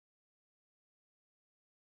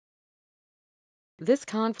This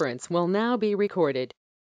conference will now be recorded.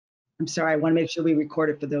 I'm sorry, I want to make sure we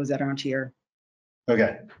record it for those that aren't here.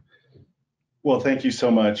 Okay. Well, thank you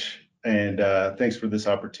so much, and thanks for this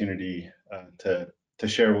opportunity to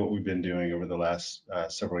share what we've been doing over the last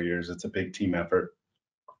several years. It's a big team effort.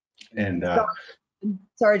 And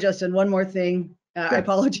sorry, Justin, one more thing. I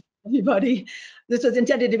apologize, everybody. This was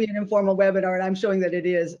intended to be an informal webinar, and I'm showing that it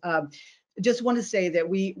is. Just want to say that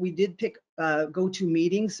we did pick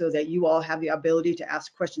GoToMeeting so that you all have the ability to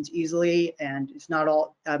ask questions easily, and it's not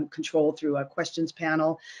all controlled through a questions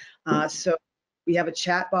panel. So we have a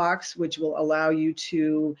chat box which will allow you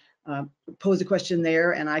to pose a question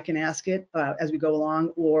there, and I can ask it as we go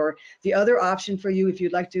along. Or the other option for you, if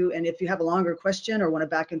you'd like to, and if you have a longer question or want to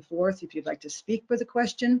back and forth, if you'd like to speak with a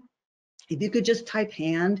question, if you could just type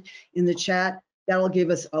hand in the chat, that'll give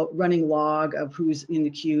us a running log of who's in the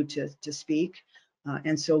queue to speak.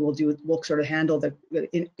 And so we'll sort of handle the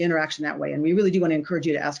interaction that way. And we really do want to encourage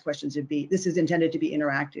you to ask questions. This is intended to be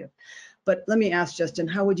interactive. But let me ask Justin,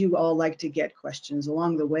 how would you all like to get questions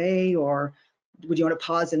along the way, or would you want to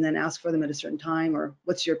pause and then ask for them at a certain time, or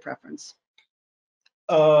what's your preference?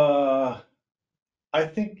 I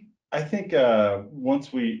think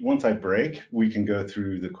once I break, we can go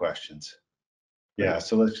through the questions. Yeah,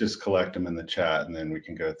 so let's just collect them in the chat, and then we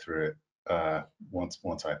can go through it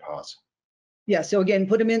once I pause. Yeah, so again,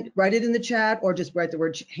 put them in, write it in the chat, or just write the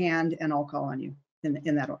word hand, and I'll call on you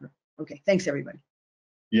in that order. Okay, thanks everybody.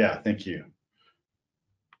 Yeah, thank you.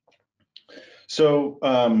 So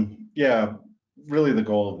yeah, really the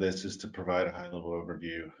goal of this is to provide a high-level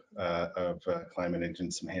overview of climate change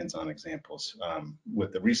and some hands-on examples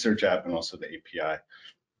with the research app and also the API.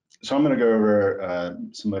 So I'm going to go over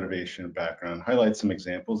some motivation and background, highlight some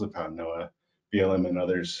examples of how NOAA, BLM, and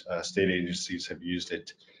others state agencies have used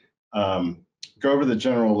it. Go over the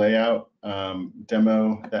general layout,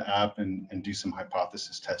 demo the app, and do some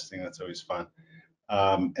hypothesis testing. That's always fun.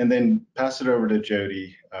 And then pass it over to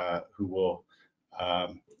Jody, who will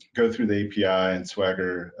go through the API and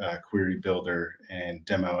Swagger query builder and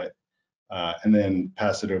demo it. And then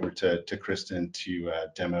pass it over to Kristen to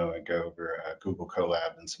demo and go over Google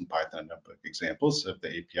Colab and some Python notebook examples of the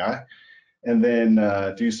API. And then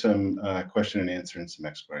do some question and answer and some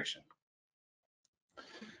exploration.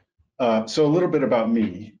 So a little bit about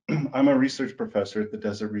me. I'm a research professor at the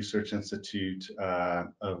Desert Research Institute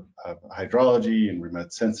of Hydrology and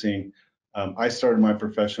Remote Sensing. I started my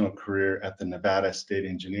professional career at the Nevada State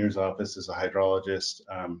Engineer's Office as a hydrologist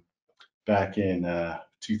back in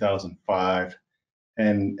 2005.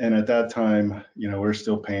 And at that time, you know, we're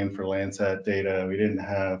still paying for Landsat data. We didn't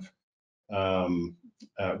have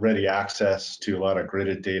ready access to a lot of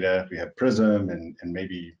gridded data. We had Prism and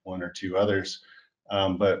maybe one or two others.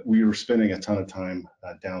 But we were spending a ton of time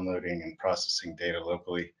downloading and processing data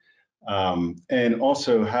locally, and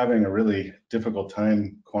also having a really difficult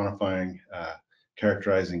time quantifying,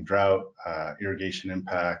 characterizing drought, irrigation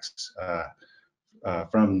impacts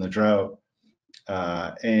from the drought.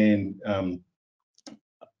 I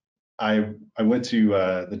went to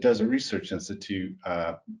the Desert Research Institute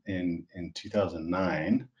in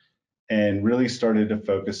 2009 and really started to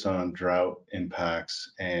focus on drought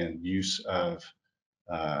impacts and use of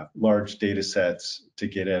large data sets to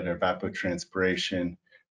get at evapotranspiration,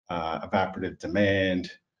 evaporative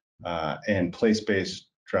demand, and place-based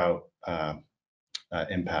drought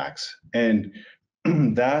impacts. And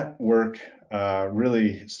that work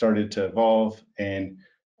really started to evolve, and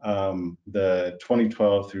the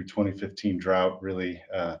 2012 through 2015 drought really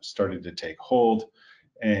started to take hold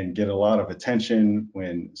and get a lot of attention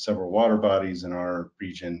when several water bodies in our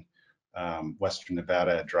region, Western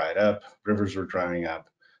Nevada, dried up, rivers were drying up.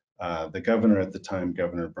 The governor at the time,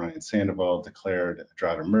 Governor Brian Sandoval, declared a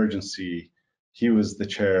drought emergency. He was the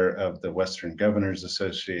chair of the Western Governors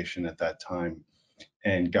Association at that time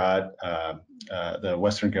and got the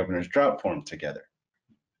Western Governors Drought Forum together.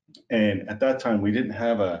 And at that time, we didn't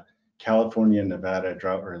have a California, Nevada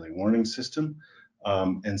drought early warning system.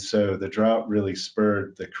 And so the drought really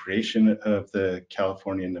spurred the creation of the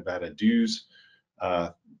California, Nevada DEWs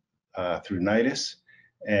through NIDIS.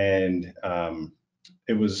 And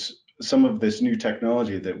it was some of this new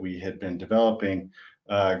technology that we had been developing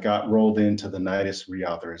got rolled into the NIDIS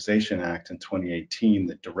Reauthorization Act in 2018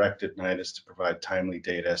 that directed NIDIS to provide timely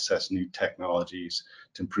data, assess new technologies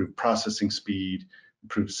to improve processing speed,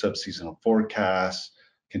 improve subseasonal forecasts,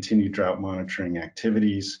 continue drought monitoring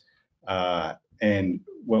activities. And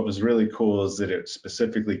what was really cool is that it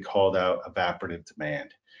specifically called out evaporative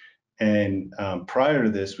demand. And prior to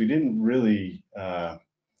this, we didn't really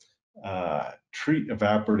treat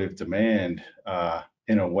evaporative demand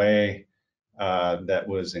in a way that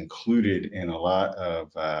was included in a lot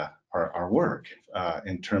of our work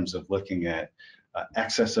in terms of looking at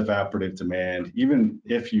excess evaporative demand. Even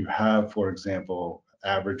if you have, for example,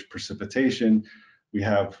 average precipitation, we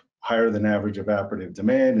have higher than average evaporative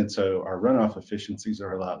demand, and so our runoff efficiencies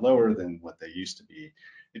are a lot lower than what they used to be.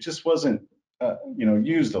 It just wasn't,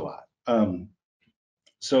 used a lot.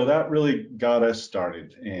 So that really got us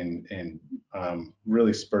started and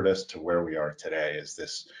really spurred us to where we are today. Is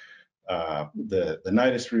this the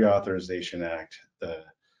NIDIS Reauthorization Act,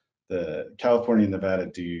 the California and Nevada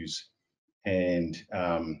dues, and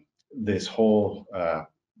this whole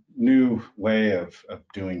new way of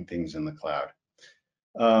doing things in the cloud.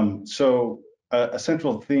 So a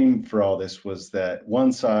central theme for all this was that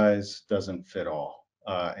one size doesn't fit all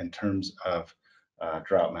in terms of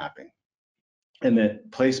drought mapping, and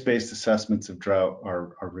that place-based assessments of drought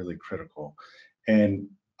are really critical. And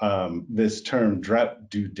this term drought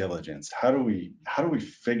due diligence, how do we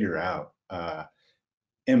figure out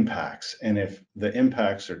impacts, and if the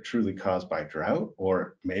impacts are truly caused by drought,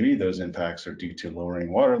 or maybe those impacts are due to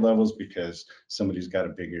lowering water levels because somebody's got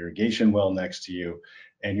a big irrigation well next to you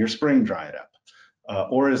and your spring dried up,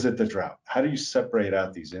 or is it the drought? How do you separate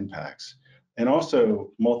out these impacts? And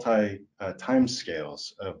also multi time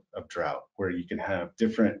scales of drought, where you can have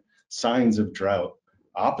different signs of drought,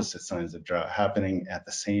 opposite signs of drought happening at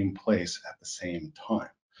the same place at the same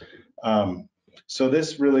time. So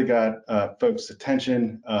this really got folks'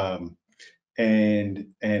 attention,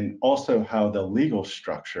 and also how the legal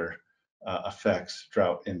structure affects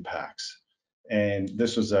drought impacts. And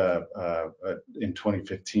this was in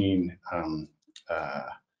 2015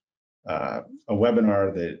 a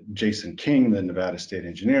webinar that Jason King, the Nevada state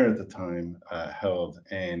engineer at the time, held,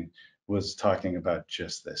 and was talking about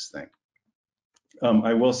just this thing.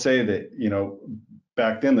 I will say that,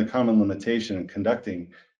 back then the common limitation in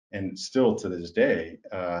conducting, and still to this day,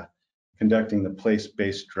 conducting the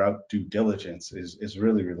place-based drought due diligence is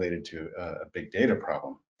really related to a big data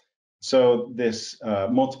problem. So this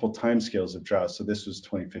multiple timescales of drought, so this was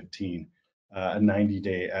 2015, a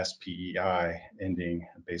 90-day SPEI ending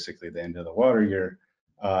basically the end of the water year,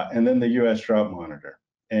 and then the US Drought Monitor.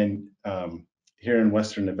 And here in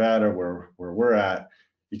Western Nevada, where we're at,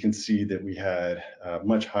 you can see that we had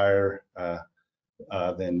much higher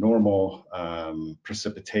than normal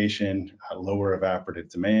precipitation, lower evaporative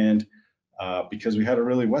demand, because we had a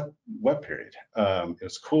really wet period. It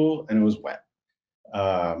was cool and it was wet.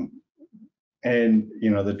 And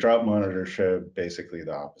the drought monitor showed basically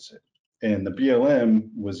the opposite. And the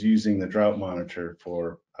BLM was using the drought monitor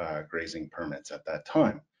for grazing permits at that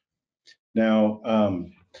time. Now,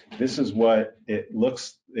 this is what it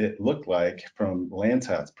looked like from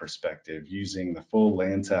Landsat's perspective, using the full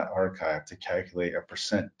Landsat archive to calculate a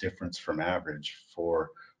 % difference from average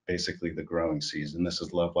for basically the growing season. This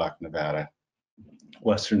is Lovelock, Nevada,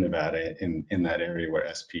 Western Nevada, in that area where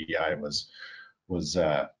SPEI was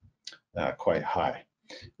quite high.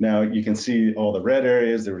 Now you can see all the red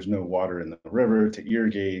areas. There was no water in the river to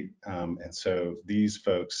irrigate, and so these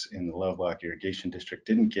folks in the Lovelock Irrigation District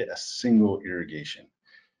didn't get a single irrigation.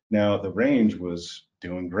 Now the range was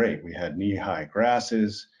doing great. We had knee-high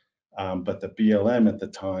grasses, but the BLM at the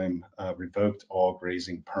time revoked all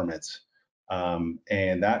grazing permits, and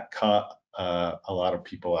that caught a lot of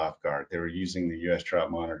people off guard. They were using the US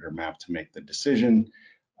Drought Monitor map to make the decision.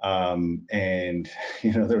 And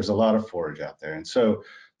there was a lot of forage out there, and so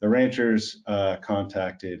the ranchers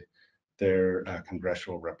contacted their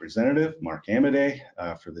congressional representative, Mark Amodei,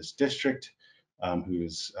 for this district,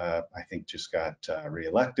 who's I think just got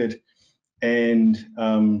reelected, and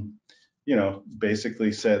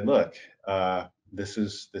basically said, look, this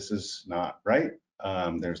is not right.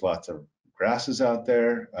 There's lots of grasses out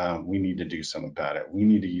there. We need to do something about it. We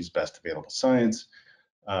need to use best available science,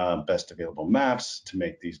 best available maps to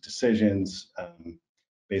make these decisions.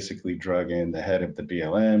 Basically drug in the head of the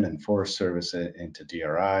BLM and Forest Service into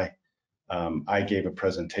DRI. I gave a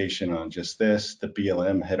presentation on just this. The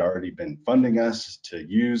BLM had already been funding us to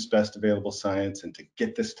use best available science and to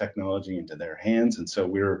get this technology into their hands, and so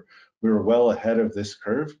we were well ahead of this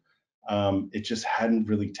curve. It just hadn't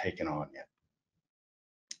really taken on yet,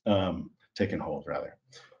 taken hold rather.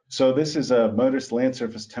 So this is a modest land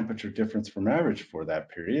surface temperature difference from average for that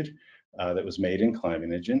period that was made in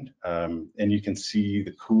Climatologists. And you can see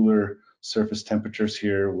the cooler surface temperatures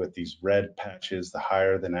here with these red patches, the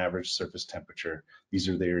higher than average surface temperature. These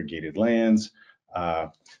are the irrigated lands.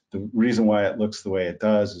 The reason why it looks the way it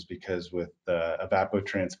does is because with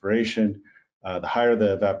evapotranspiration, the higher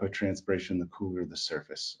the evapotranspiration, the cooler the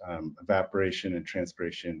surface. Evaporation and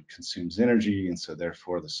transpiration consumes energy, and so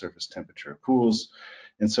therefore the surface temperature cools.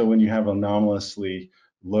 And so when you have anomalously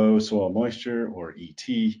low soil moisture, or ET,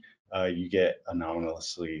 you get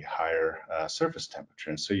anomalously higher surface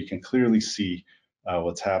temperature. And so you can clearly see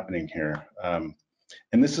what's happening here.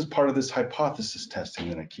 And this is part of this hypothesis testing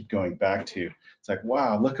that I keep going back to. It's like,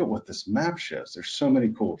 wow, look at what this map shows. There's so many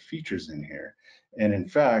cool features in here. And in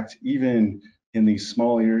fact, even in these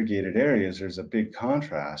small irrigated areas, there's a big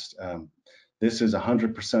contrast. This is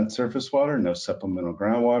 100% surface water, no supplemental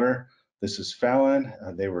groundwater. This is Fallon.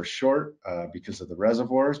 They were short because of the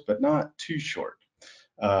reservoirs, but not too short.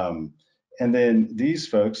 And then these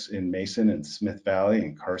folks in Mason and Smith Valley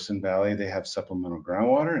and Carson Valley, they have supplemental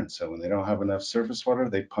groundwater. And so when they don't have enough surface water,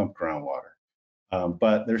 they pump groundwater.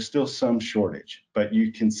 But there's still some shortage. But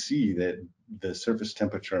you can see that the surface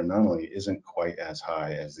temperature anomaly isn't quite as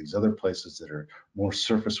high as these other places that are more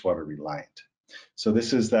surface water reliant. So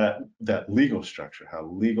this is that legal structure, how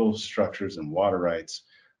legal structures and water rights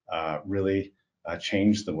really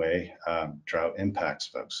change the way drought impacts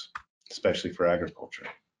folks, especially for agriculture.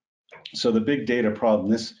 So the big data problem,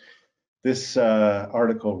 this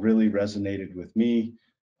article really resonated with me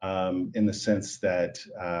in the sense that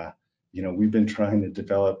we've been trying to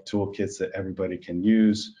develop toolkits that everybody can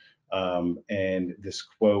use. And this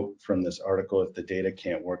quote from this article, if the data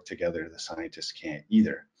can't work together, the scientists can't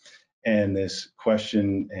either. And this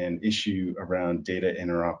question and issue around data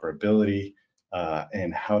interoperability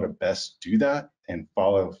and how to best do that and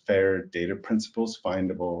follow FAIR data principles,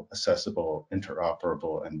 findable, accessible,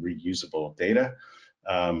 interoperable, and reusable data,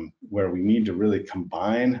 where we need to really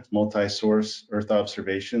combine multi-source Earth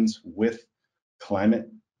observations with climate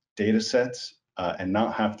data sets and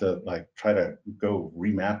not have to try to go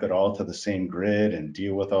remap it all to the same grid and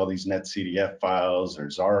deal with all these NetCDF files or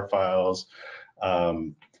ZAR files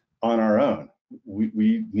on our own.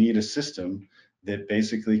 We need a system that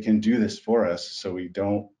basically can do this for us, so we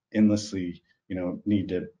don't endlessly need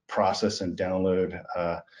to process and download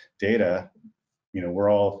data. We're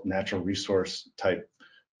all natural resource type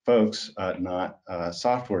folks, not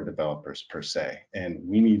software developers per se, and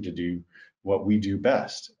we need to do what we do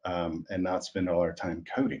best and not spend all our time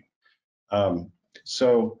coding.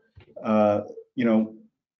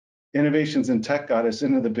 Innovations in tech got us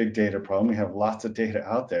into the big data problem. We have lots of data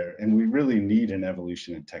out there, and we really need an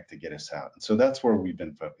evolution in tech to get us out. And so that's where we've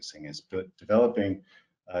been focusing, is developing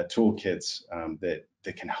toolkits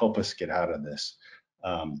that can help us get out of this.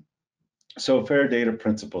 So FAIR data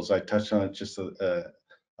principles, I touched on it just a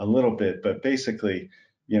little bit, but basically,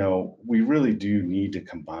 we really do need to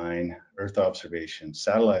combine Earth observation,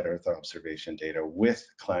 satellite Earth observation data with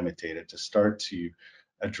climate data to start to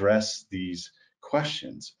address these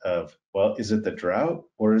questions of, well, is it the drought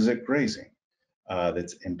or is it grazing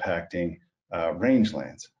that's impacting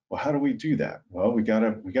rangelands? Well, how do we do that? Well, we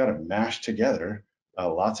gotta mash together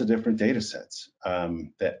lots of different data sets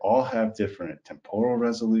that all have different temporal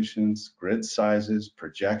resolutions, grid sizes,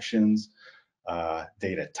 projections,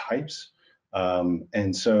 data types.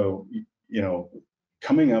 And so,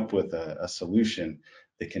 coming up with a solution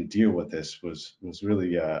that can deal with this was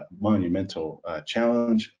really a monumental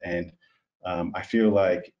challenge. And I feel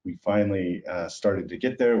like we finally started to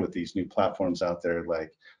get there with these new platforms out there,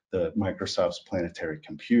 like the Microsoft's Planetary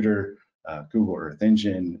Computer, Google Earth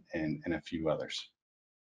Engine, and a few others.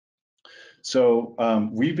 So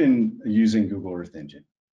we've been using Google Earth Engine,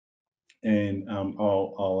 and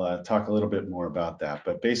I'll talk a little bit more about that.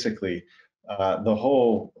 But basically, the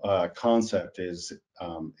whole concept is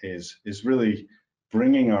really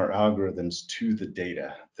bringing our algorithms to the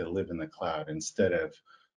data that live in the cloud, instead of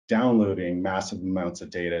downloading massive amounts of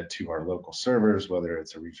data to our local servers, whether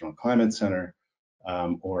it's a regional climate center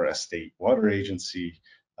or a state water agency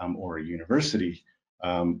or a university.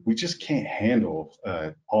 We just can't handle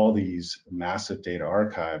all these massive data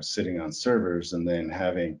archives sitting on servers and then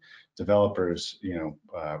having developers,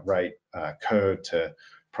 write code to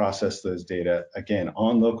process those data, again,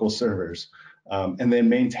 on local servers, and then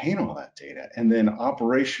maintain all that data, and then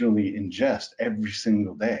operationally ingest every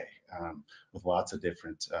single day with lots of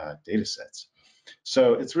different data sets.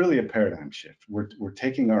 So it's really a paradigm shift. We're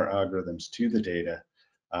taking our algorithms to the data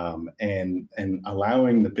and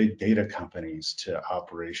allowing the big data companies to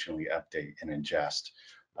operationally update and ingest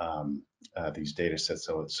these data sets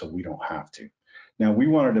so we don't have to. Now, we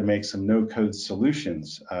wanted to make some no-code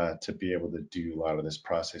solutions to be able to do a lot of this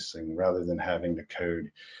processing rather than having to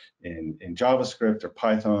code in JavaScript or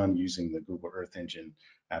Python using the Google Earth Engine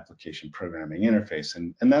application programming interface.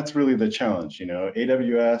 And that's really the challenge.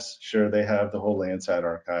 AWS, sure, they have the whole Landsat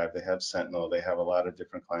archive, they have Sentinel, they have a lot of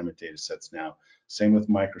different climate data sets now. Same with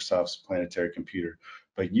Microsoft's Planetary Computer,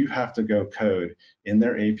 but you have to go code in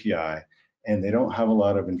their API, and they don't have a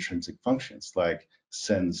lot of intrinsic functions like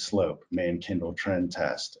send slope, man-kindle trend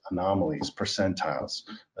test, anomalies, percentiles,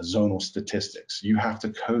 zonal statistics. You have to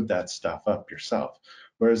code that stuff up yourself.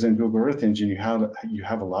 Whereas in Google Earth Engine, you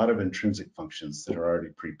have a lot of intrinsic functions that are already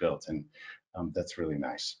pre-built, and that's really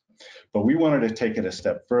nice. But we wanted to take it a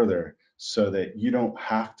step further so that you don't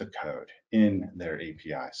have to code in their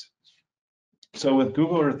APIs. So with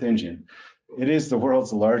Google Earth Engine, it is the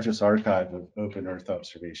world's largest archive of open Earth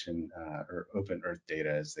observation or open Earth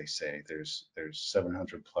data, as they say. There's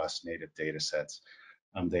 700 plus native data sets.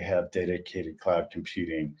 They have dedicated cloud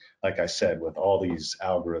computing, like I said, with all these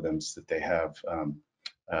algorithms that they have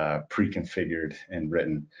pre-configured and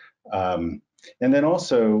written. And then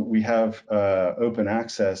also we have open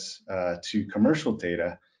access to commercial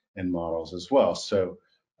data and models as well. So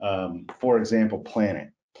for example,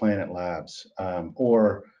 Planet Labs,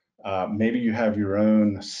 or maybe you have your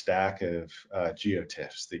own stack of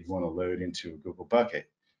geotiffs that you want to load into a Google bucket.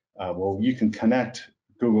 Well, you can connect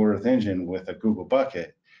Google Earth Engine with a Google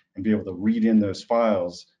bucket and be able to read in those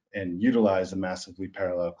files and utilize a massively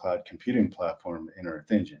parallel cloud computing platform in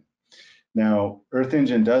Earth Engine. Now, Earth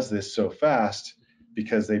Engine does this so fast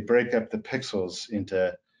because they break up the pixels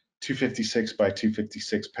into 256 by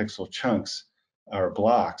 256 pixel chunks or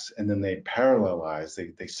blocks, and then they parallelize.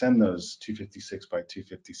 They send those 256 by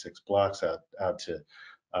 256 blocks out to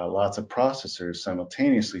lots of processors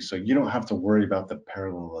simultaneously, so you don't have to worry about the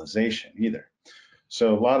parallelization either.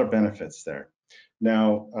 So a lot of benefits there.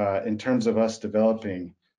 Now, in terms of us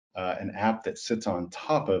developing an app that sits on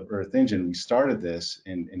top of Earth Engine, we started this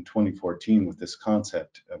in 2014 with this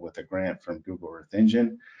concept with a grant from Google Earth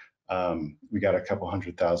Engine. We got a couple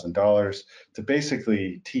 $100,000 to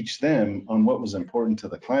basically teach them on what was important to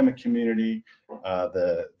the climate community,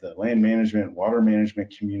 the land management, water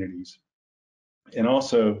management communities, and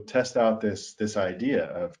also test out this idea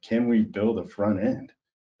of, can we build a front end,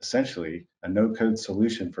 essentially a no-code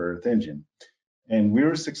solution for Earth Engine? And we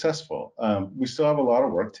were successful. We still have a lot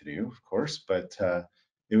of work to do, of course, but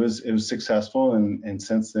it was successful, and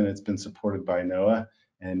since then it's been supported by NOAA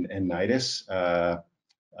and NIDIS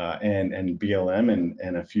and BLM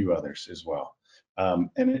and a few others as well. And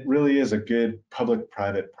it really is a good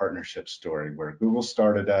public-private partnership story where Google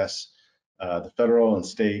started us, the federal and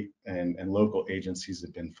state and local agencies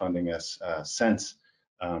have been funding us since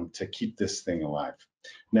to keep this thing alive.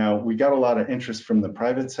 Now, we got a lot of interest from the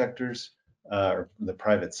private sectors.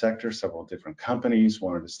 Several different companies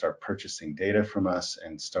wanted to start purchasing data from us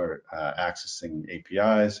and start accessing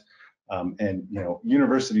APIs. And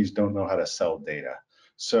universities don't know how to sell data.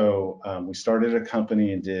 So we started a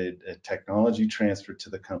company and did a technology transfer to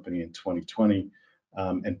the company in 2020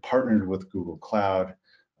 and partnered with Google Cloud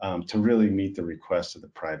to really meet the requests of the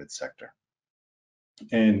private sector.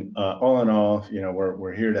 And all in all,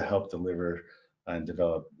 we're here to help deliver and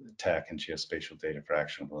develop tech and geospatial data for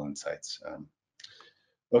actionable insights.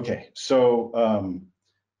 Okay, so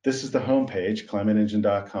this is the homepage,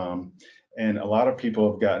 climateengine.com, and a lot of people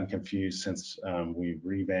have gotten confused since we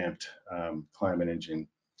revamped Climate Engine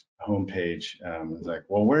homepage. It's like,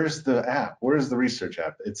 well, where's the app? Where's the research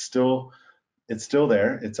app? It's still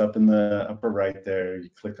there. It's up in the upper right there. You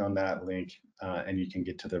click on that link and you can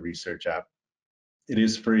get to the research app. It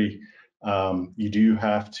is free. You do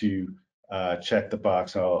have to check the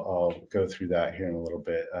box. I'll go through that here in a little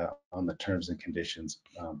bit on the terms and conditions,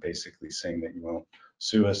 basically saying that you won't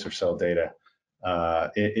sue us or sell data.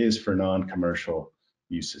 It is for non-commercial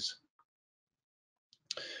uses.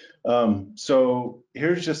 So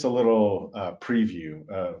here's just a little preview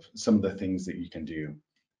of some of the things that you can do.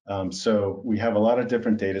 So we have a lot of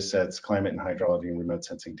different data sets, climate and hydrology and remote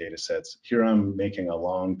sensing data sets. Here I'm making a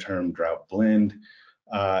long-term drought blend.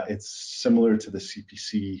 It's similar to the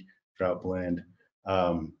CPC drought blend.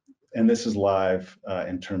 And this is live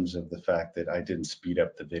in terms of the fact that I didn't speed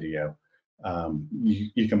up the video.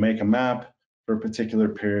 You can make a map for a particular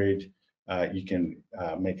period. You can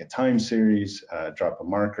make a time series, drop a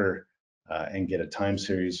marker, and get a time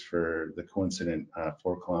series for the coincident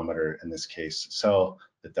 4 kilometer, in this case, cell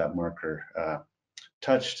that marker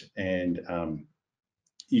touched. And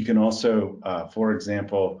you can also, for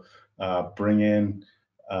example, bring in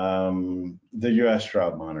the US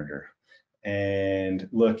drought monitor and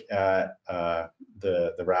look at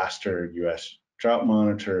the raster US drought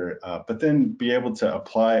monitor, but then be able to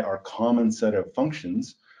apply our common set of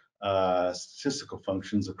functions, statistical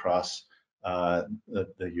functions across the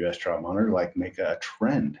US drought monitor, like make a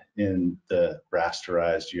trend in the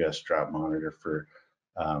rasterized US drought monitor for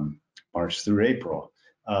March through April,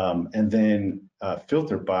 and then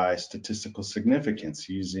filter by statistical significance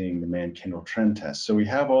using the man-kindle trend test. So we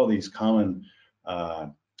have all these common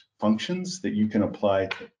functions that you can apply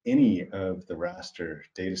to any of the raster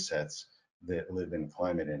data sets that live in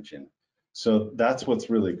Climate Engine. So that's what's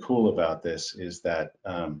really cool about this, is that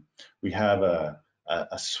we have a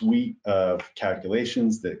suite of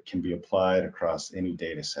calculations that can be applied across any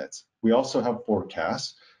data sets. We also have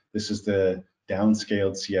forecasts. This is the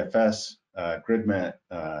downscaled CFS GridMat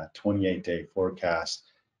 28-day forecast,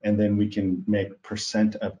 and then we can make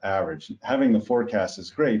percent of average. Having the forecast is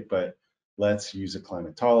great, but let's use a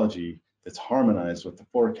climatology that's harmonized with the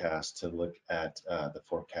forecast to look at the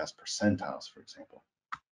forecast percentiles, for example.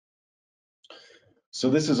 So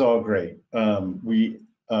this is all great. We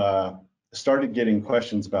started getting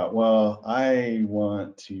questions about, well, I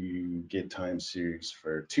want to get time series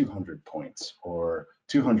for 200 points or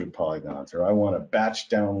 200 polygons, or I want to batch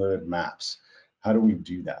download maps. How do we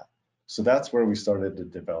do that? So that's where we started to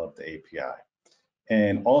develop the API,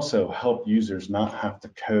 and also help users not have to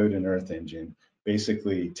code in Earth Engine.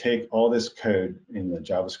 Basically take all this code in the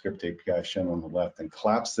JavaScript API shown on the left and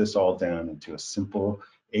collapse this all down into a simple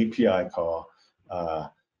API call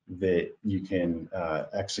that you can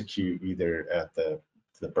execute either at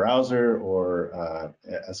the browser or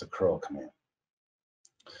as a curl command.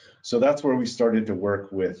 So that's where we started to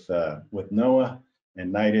work with NOAA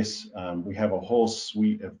and NIDIS. We have a whole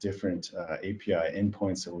suite of different API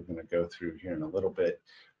endpoints that we're going to go through here in a little bit,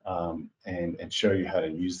 and show you how to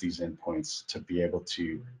use these endpoints to be able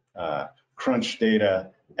to crunch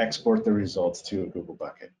data, export the results to a Google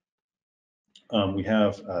bucket. We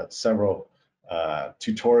have several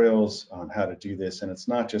tutorials on how to do this, and it's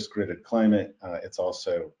not just gridded climate, it's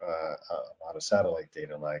also a lot of satellite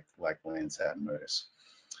data like Landsat and MODIS.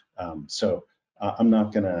 So I'm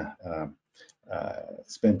not gonna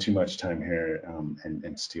spend too much time here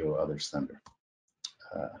and steal others' thunder.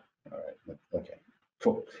 All right, okay,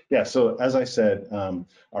 cool. Yeah, so as I said,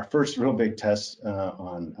 our first real big test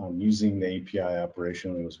on using the API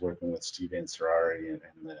operationally was working with Steve Ansarari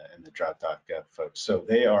and the drought.gov folks. So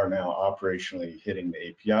they are now operationally hitting the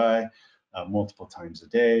API multiple times a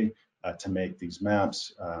day to make these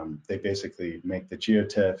maps. They basically make the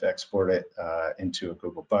geotiff, export it into a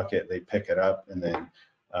Google bucket, they pick it up, and then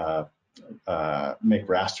make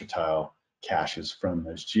raster tile caches from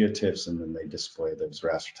those geotiffs, and then they display those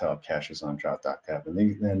raster tile caches on drought.gov,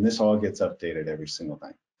 and this all gets updated every single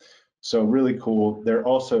night. So really cool. They're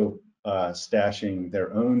also stashing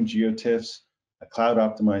their own geotiffs, cloud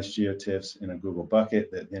optimized geotiffs in a Google bucket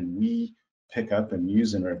that then we pick up and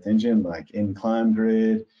use in Earth Engine, like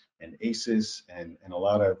InClimGrid and ACES and a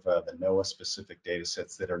lot of the NOAA specific data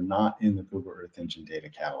sets that are not in the Google Earth Engine data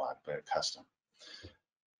catalog, but are custom.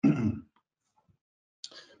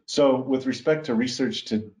 So with respect to research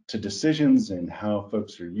to decisions and how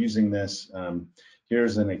folks are using this,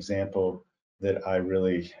 here's an example that I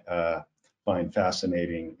really find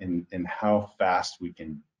fascinating in how fast we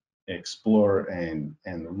can explore and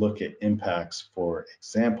look at impacts, for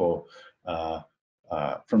example,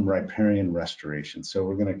 from riparian restoration. So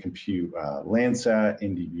we're going to compute Landsat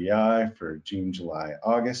NDVI for June, July,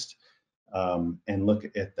 August, and look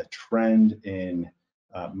at the trend in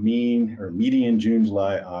mean or median June,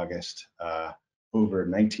 July, August over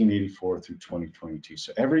 1984 through 2022.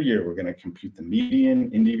 So every year we're going to compute the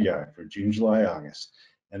median NDVI for June, July, August,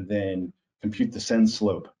 and then compute the send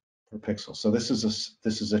slope per pixel. So this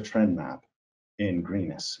is a trend map in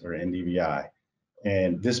GREENIS or NDVI,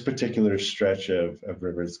 and this particular stretch of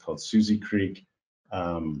river is called Susie Creek.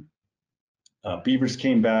 Beavers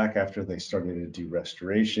came back after they started to do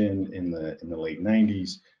restoration in the late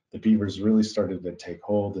 90s. The beavers really started to take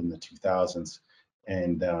hold in the 2000s.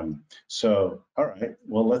 And so, all right,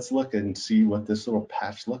 well, let's look and see what this little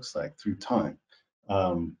patch looks like through time.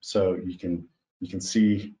 So you can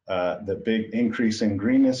see the big increase in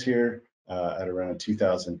greenness here at around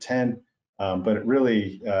 2010. But it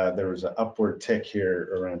really, there was an upward tick here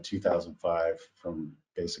around 2005 from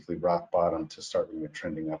basically rock bottom to starting to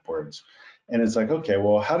trending upwards. And it's like, okay,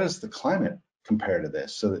 well, how does the climate compare to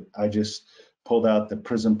this? So that I just pulled out the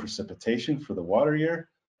prism precipitation for the water year.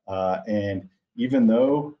 And even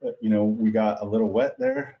though, we got a little wet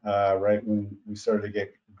there, right when we started to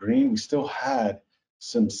get green, we still had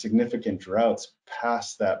some significant droughts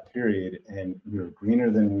past that period, and we were greener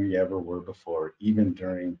than we ever were before, even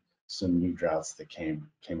during some new droughts that came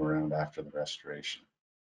around after the restoration.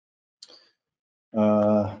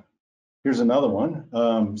 Here's another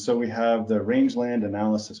one. So we have the rangeland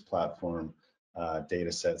analysis platform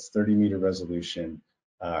data sets, 30-meter resolution,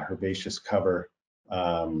 herbaceous cover.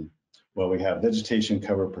 Well, we have vegetation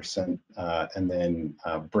cover percent, and then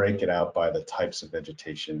break it out by the types of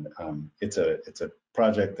vegetation. It's a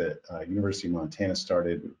project that University of Montana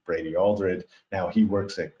started with Brady Aldred. Now he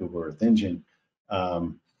works at Google Earth Engine.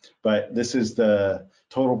 But this is the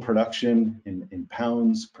total production in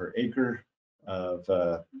pounds per acre of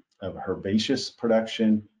herbaceous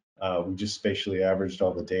production. We just spatially averaged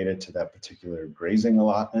all the data to that particular grazing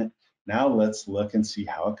allotment. Now let's look and see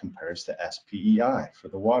how it compares to SPEI for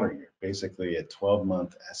the water year, basically a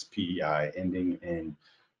 12-month SPEI ending in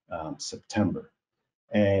September.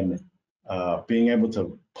 And being able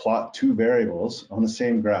to plot two variables on the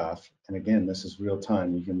same graph, and again, this is real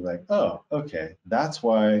time, you can be like, oh, okay, that's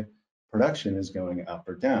why production is going up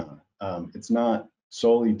or down. It's not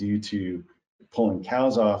solely due to pulling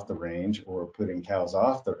cows off the range or putting cows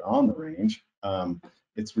on the range.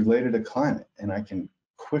 It's related to climate, and I can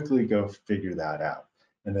quickly go figure that out.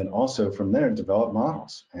 And then also from there, develop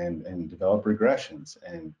models and develop regressions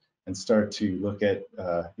and start to look at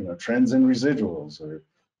trends in residuals or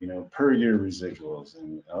per year residuals.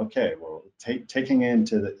 And okay, well, taking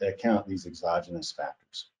into account these exogenous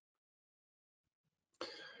factors.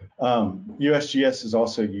 USGS is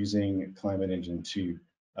also using Climate Engine to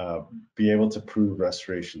be able to prove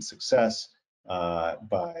restoration success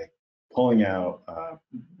by pulling out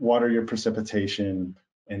water year precipitation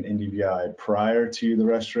and NDVI prior to the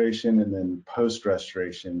restoration and then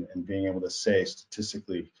post-restoration, and being able to say,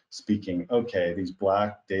 statistically speaking, okay, these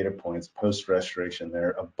black data points post-restoration,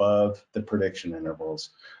 they're above the prediction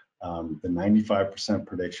intervals, the 95%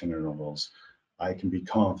 prediction intervals. I can be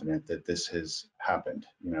confident that this has happened.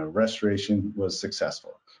 Restoration was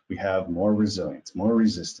successful. We have more resilience, more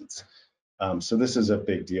resistance. So this is a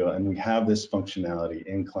big deal, and we have this functionality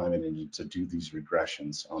in Climate Engine to do these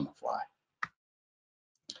regressions on the fly.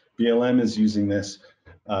 BLM is using this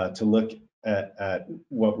to look at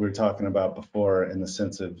what we were talking about before in the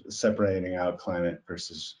sense of separating out climate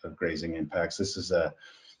versus grazing impacts. This is a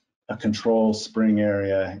control spring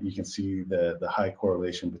area. You can see the high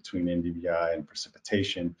correlation between NDVI and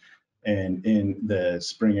precipitation. And in the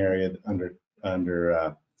spring area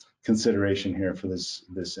under consideration here for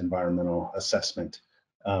this environmental assessment,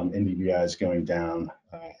 NDVI is going down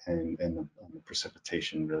and the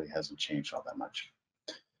precipitation really hasn't changed all that much.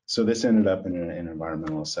 So this ended up in an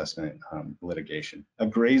environmental assessment litigation. A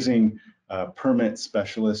grazing permit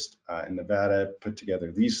specialist in Nevada put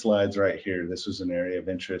together these slides right here. This was an area of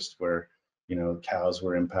interest where cows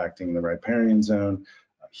were impacting the riparian zone.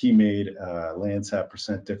 He made a Landsat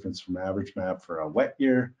percent difference from average map for a wet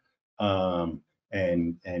year.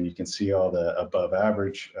 And you can see all the above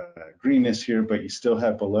average greenness here, but you still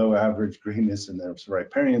have below average greenness in the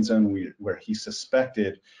riparian zone where he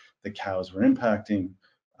suspected the cows were impacting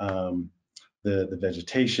the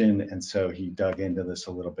vegetation. And so he dug into this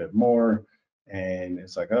a little bit more, and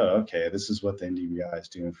it's like, oh, okay, this is what the NDVI is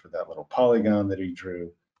doing for that little polygon that he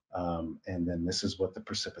drew. And then this is what the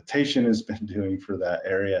precipitation has been doing for that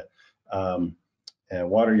area, and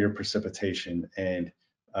water year precipitation. And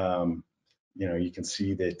you can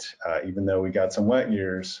see that even though we got some wet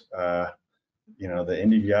years, the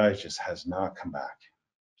NDVI just has not come back.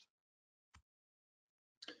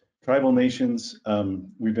 Tribal nations,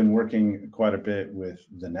 we've been working quite a bit with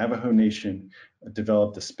the Navajo Nation,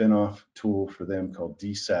 developed a spin-off tool for them called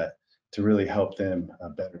DSET to really help them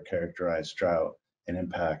better characterize drought and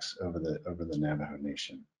impacts over the Navajo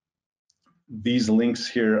Nation. These links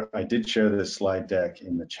here, I did share this slide deck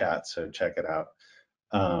in the chat, so check it out.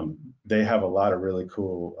 They have a lot of really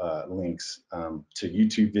cool links to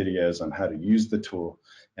YouTube videos on how to use the tool,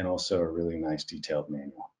 and also a really nice detailed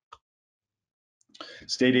manual.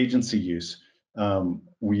 State agency use.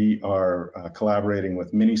 We are collaborating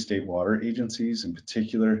with many state water agencies. In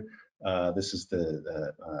particular, this is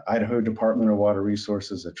the Idaho Department of Water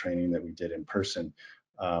Resources, a training that we did in person,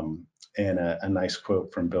 and a nice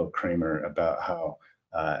quote from Bill Kramer about how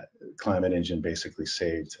Climate Engine basically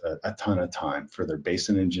saved a ton of time for their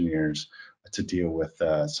basin engineers to deal with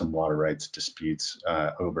some water rights disputes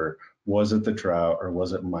over, was it the drought or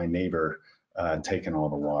was it my neighbor taking all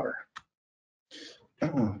the water?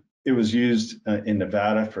 It was used in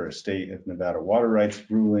Nevada for a state of Nevada water rights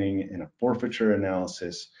ruling and a forfeiture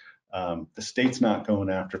analysis. The state's not going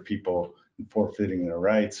after people and forfeiting their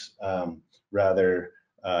rights. Rather,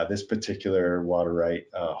 this particular water right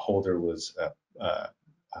holder was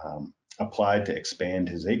applied to expand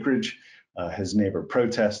his acreage. His neighbor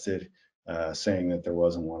protested, saying that there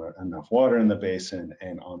wasn't enough water in the basin,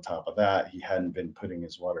 and on top of that, he hadn't been putting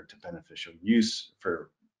his water to beneficial use for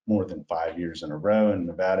more than 5 years in a row. In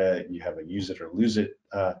Nevada, you have a use it or lose it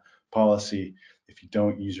policy. If you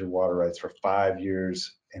don't use your water rights for 5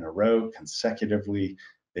 years in a row consecutively,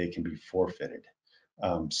 they can be forfeited.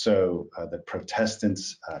 So the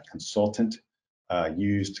protestants consultant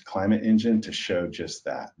used Climate Engine to show just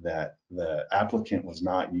that the applicant was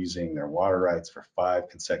not using their water rights for 5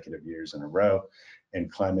 consecutive years in a row,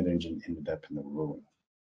 and Climate Engine ended up in the ruling.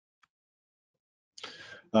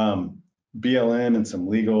 BLM and some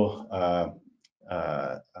legal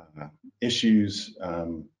issues,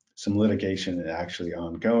 some litigation actually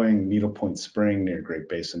ongoing. Needle Point Spring near Great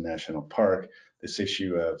Basin National Park, this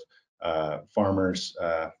issue of farmers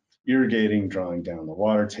irrigating, drawing down the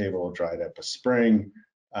water table, dried up a spring,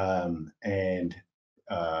 and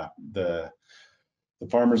the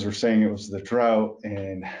farmers were saying it was the drought,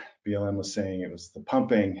 and BLM was saying it was the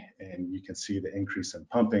pumping, and you can see the increase in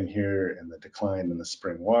pumping here and the decline in the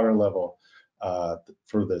spring water level.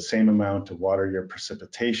 For the same amount of water year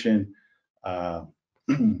precipitation,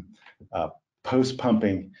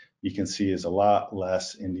 post-pumping, you can see is a lot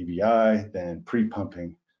less NDVI than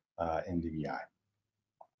pre-pumping NDVI.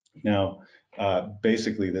 Now,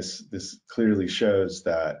 basically, this clearly shows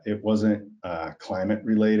that it wasn't climate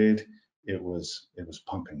related; it was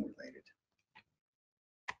pumping related.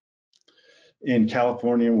 In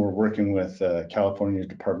California, we're working with California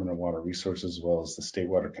Department of Water Resources as well as the State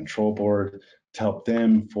Water Control Board to help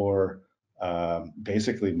them for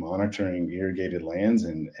basically monitoring irrigated lands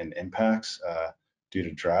and impacts due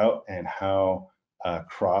to drought, and how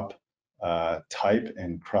crop type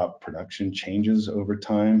and crop production changes over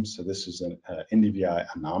time. So this is an NDVI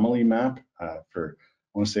anomaly map for,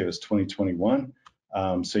 I want to say it was 2021.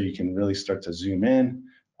 So you can really start to zoom in.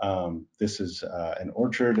 This is an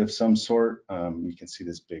orchard of some sort. You can see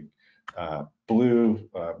this big blue,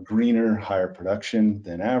 greener, higher production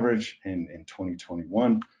than average in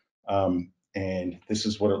 2021. And this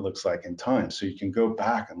is what it looks like in time. So you can go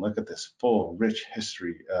back and look at this full, rich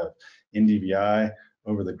history of NDVI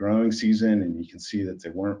over the growing season, and you can see that they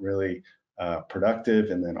weren't really productive.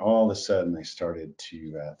 And then all of a sudden they started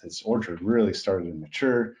to, this orchard really started to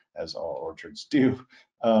mature, as all orchards do,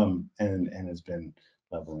 and has been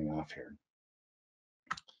leveling off here.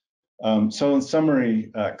 So in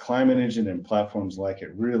summary, Climate Engine and platforms like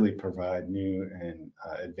it really provide new and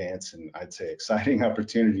advanced and I'd say exciting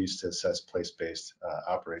opportunities to assess place-based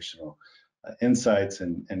operational insights,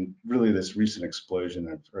 and really this recent explosion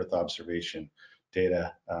of Earth observation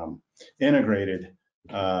data integrated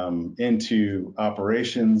into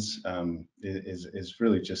operations is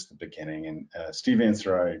really just the beginning. And Steve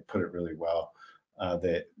Ansari put it really well,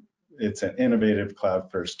 that it's an innovative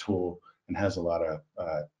cloud-first tool and has a lot of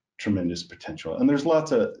tremendous potential. And there's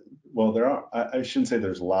lots of, well, there are, I shouldn't say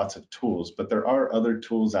there's lots of tools, but there are other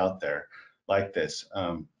tools out there like this,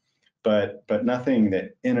 but nothing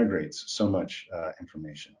that integrates so much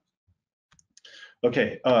information.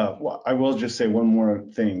 Okay, well, I will just say one more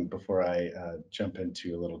thing before I jump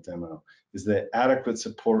into a little demo, is that adequate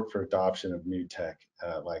support for adoption of new tech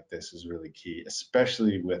like this is really key,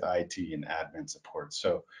 especially with IT and admin support.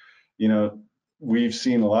 So, you know, we've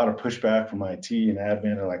seen a lot of pushback from IT and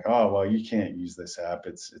admin are like, oh, well, you can't use this app.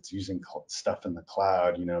 It's using stuff in the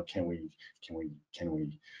cloud. You know, can we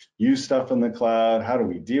use stuff in the cloud? How do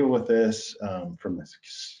we deal with this from a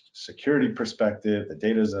security perspective? The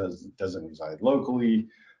data doesn't reside locally.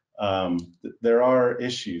 There are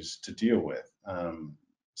issues to deal with.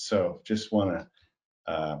 So just want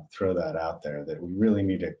to throw that out there, that we really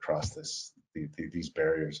need to cross these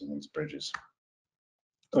barriers and these bridges.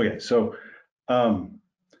 Okay, so I'm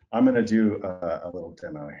going to do a little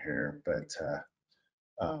demo here, but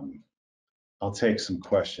I'll take some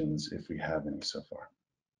questions if we have any so far.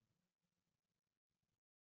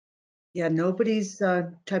 Yeah, nobody's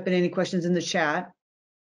typing any questions in the chat,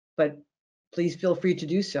 but please feel free to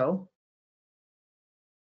do so.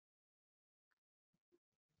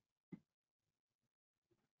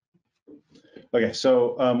 Okay,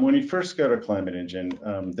 so when you first go to Climate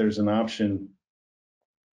Engine, there's an option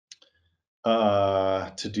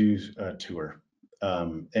to do a tour.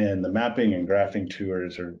 And the mapping and graphing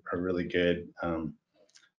tours are really good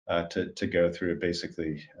to go through. It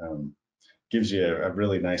basically gives you a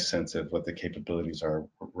really nice sense of what the capabilities are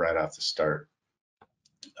right off the start.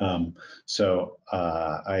 So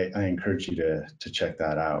I encourage you to check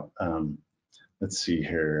that out. Let's see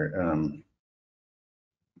here.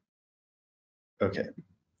 Okay.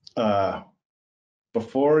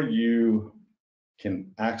 Before you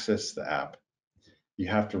can access the app, you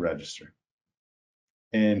have to register.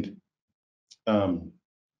 And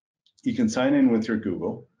you can sign in with your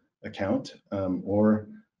Google account, or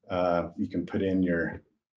you can put in your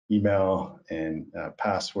email and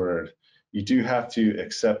password You do have to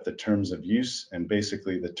accept the terms of use, and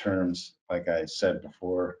basically the terms, like I said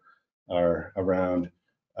before, are around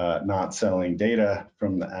not selling data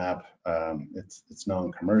from the app. It's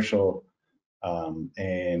non-commercial,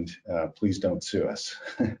 and please don't sue us.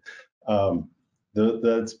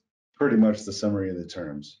 That's pretty much the summary of the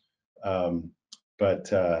terms.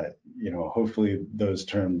 But you know, hopefully those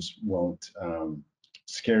terms won't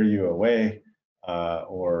scare you away,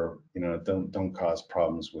 or you know, don't cause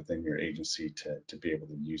problems within your agency to be able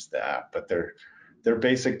to use the app. But they're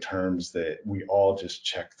basic terms that we all just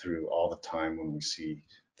check through all the time when we see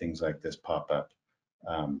things like this pop up.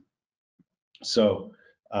 So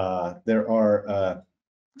there are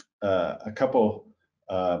a couple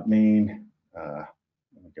main,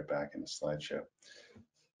 let me go back in the slideshow.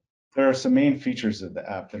 There are some main features of the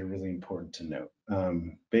app that are really important to note.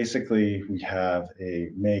 Basically, we have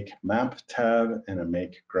a Make Map tab and a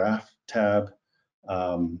Make Graph tab.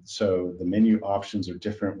 So the menu options are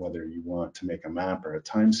different whether you want to make a map or a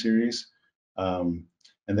time series.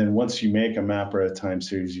 And then once you make a map or a time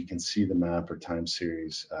series, you can see the map or time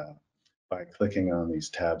series by clicking on these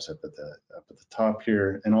tabs up at the top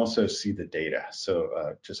here, and also see the data.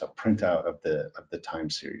 So just a printout of the time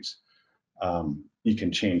series. You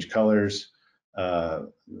can change colors,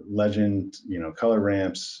 legend, you know, color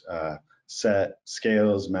ramps, set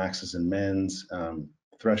scales, maxes and mins,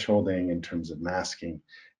 thresholding in terms of masking,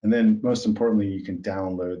 and then most importantly, you can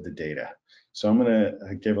download the data. So I'm going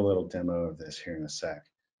to give a little demo of this here in a sec.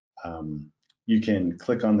 You can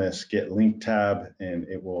click on this Get Link tab, and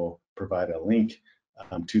it will provide a link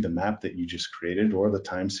to the map that you just created or the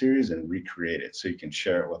time series and recreate it. So you can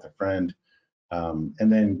share it with a friend,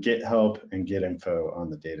 and then get help and get info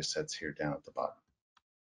on the data sets here down at the bottom.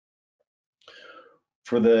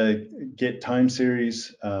 For the Get Time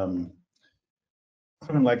series,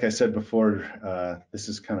 like I said before, this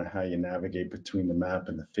is kind of how you navigate between the map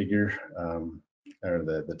and the figure, or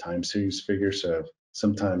the time series figure. So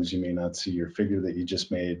sometimes you may not see your figure that you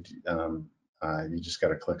just made. You just got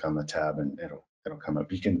to click on the tab and it'll come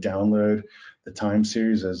up. You can download the time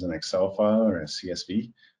series as an Excel file or a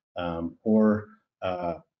CSV, or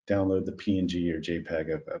download the PNG or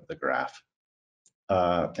JPEG of the graph.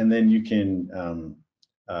 And then you can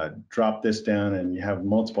drop this down, and you have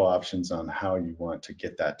multiple options on how you want to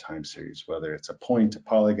get that time series, whether it's a point, a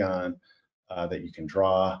polygon that you can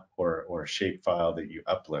draw, or a shape file that you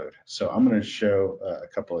upload. So I'm going to show a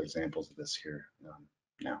couple of examples of this here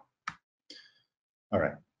now. All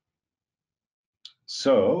right.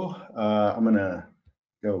 So I'm going to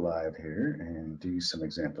go live here and do some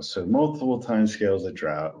examples. So multiple timescales of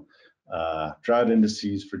drought, drought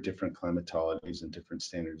indices for different climatologies and different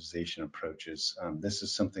standardization approaches. This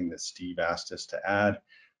is something that Steve asked us to add.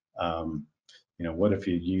 You know, what if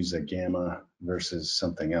you use a gamma versus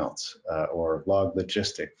something else, or log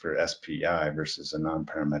logistic for SPI versus a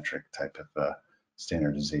non-parametric type of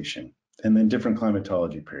standardization? And then different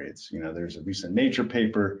climatology periods. You know, there's a recent Nature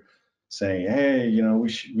paper saying, hey, you know, we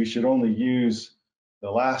should only use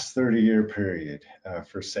the last 30-year period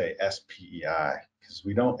for, say, SPEI, because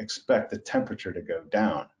we don't expect the temperature to go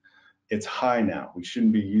down. It's high now. We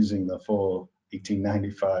shouldn't be using the full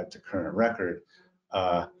 1895 to current record.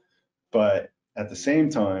 But at the same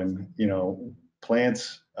time, you know,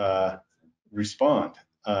 plants respond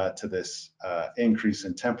to this increase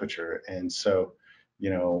in temperature. And so, you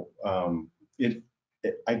know,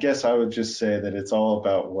 I guess I would just say that it's all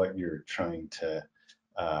about what you're trying to,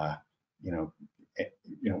 you know,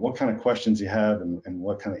 what kind of questions you have and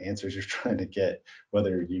what kind of answers you're trying to get,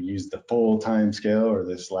 whether you use the full time scale or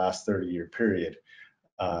this last 30-year period,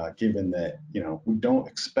 given that, you know, we don't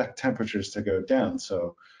expect temperatures to go down.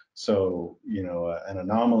 So you know, an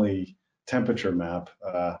anomaly temperature map,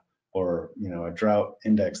 or, you know, a drought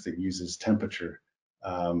index that uses temperature,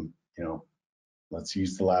 you know, let's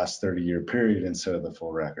use the last 30-year period instead of the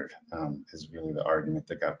full record, is really the argument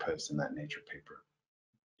that got posed in that Nature paper.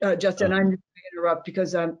 Justin, I'm going to interrupt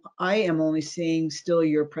because I am only seeing still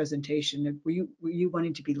your presentation. Were you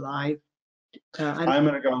wanting to be live? I'm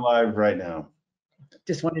going to go live right now.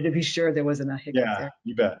 Just wanted to be sure there wasn't a hiccup there. Yeah,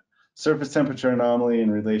 you bet. Surface temperature anomaly in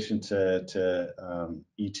relation to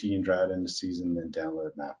ET and drought indices, and then download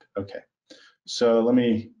map. Okay, so let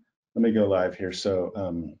me go live here. So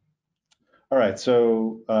all right,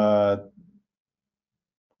 so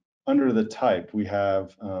under the type, we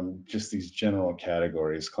have just these general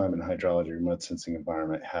categories: climate and hydrology, remote sensing,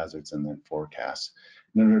 environment, hazards, and then forecasts.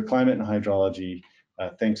 And under climate and hydrology,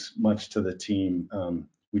 thanks much to the team,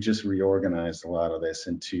 we just reorganized a lot of this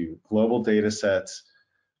into global data sets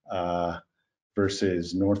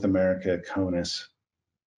versus North America CONUS,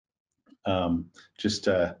 And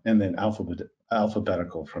then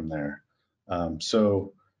alphabetical from there.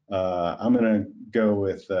 So I'm going to go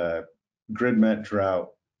with GridMet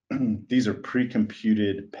drought. These are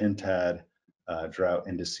pre-computed pentad drought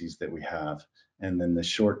indices that we have, and then the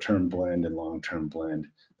short-term blend and long-term blend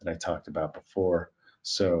that I talked about before.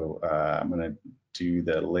 So I'm going to do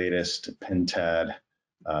the latest pentad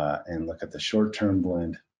and look at the short-term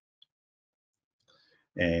blend.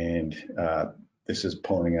 And this is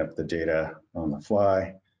pulling up the data on the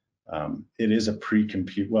fly. It is a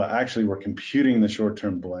pre-compute. Well, actually, we're computing the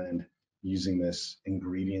short-term blend using this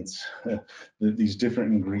ingredients, these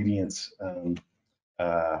different ingredients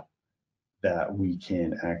that we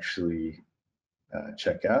can actually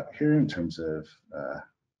check out here in terms of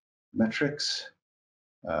metrics.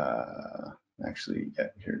 Actually, yeah,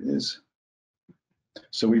 here it is.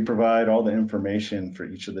 So we provide all the information for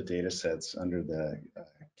each of the data sets under the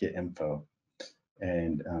get info.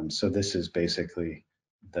 And so this is basically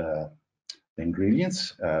the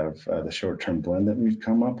ingredients of the short-term blend that we've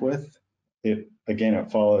come up with. Again,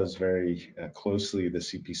 it follows very closely the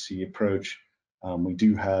CPC approach. We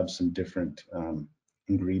do have some different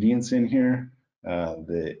ingredients in here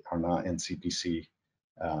that are not in CPC,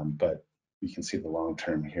 but you can see the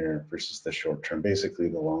long-term here versus the short-term. Basically,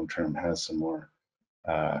 the long-term has some more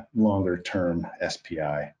longer-term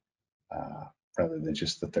SPI rather than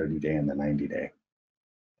just the 30-day and the 90-day.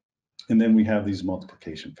 And then we have these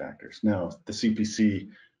multiplication factors. Now, the CPC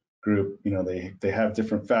group, you know, they have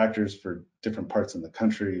different factors for different parts in the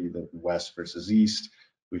country, the west versus east.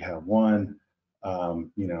 We have one.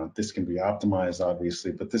 You know, this can be optimized,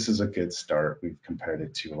 obviously, but this is a good start. We've compared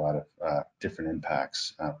it to a lot of different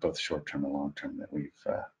impacts, both short-term and long-term, that we've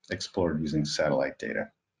explored using satellite data.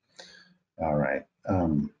 All right.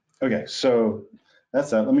 Okay, so that's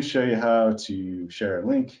that. Let me show you how to share a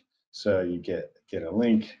link. So you get a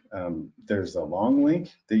link. There's a long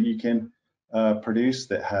link that you can produce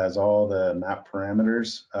that has all the map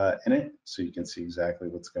parameters in it, so you can see exactly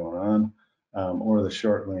what's going on. Or the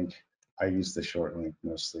short link. I use the short link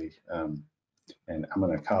mostly, and I'm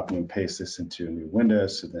going to copy and paste this into a new window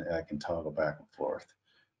so that I can toggle back and forth.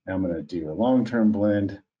 Now I'm going to do a long-term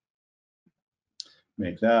blend,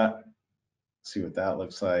 make that, see what that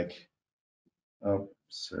looks like. Oh,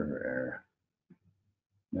 server error,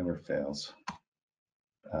 never fails.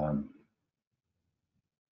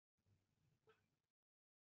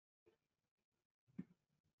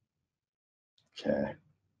 Okay.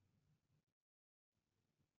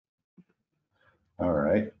 All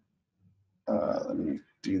right. Let me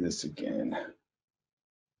do this again.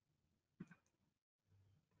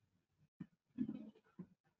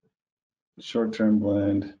 Short-term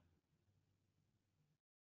blend.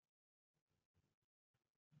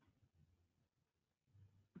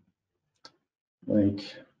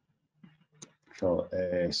 Link. Control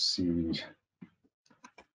A, C.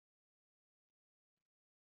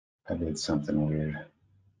 I did something weird.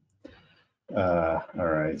 All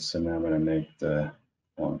right, so now I'm going to make the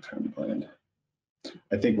long-term blend.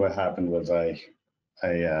 I think what happened was I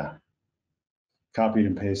copied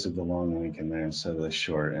and pasted the long link in there instead of the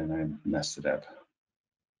short, and I messed it up.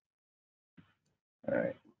 All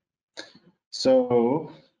right.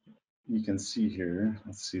 So you can see here,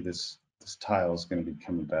 let's see, this tile is going to be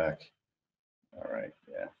coming back. All right,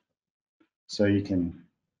 yeah. So you can,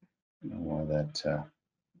 I don't know why that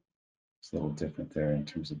it's a little different there in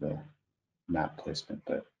terms of the map placement,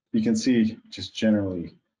 but you can see just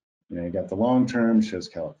generally, you know, you got the long term, shows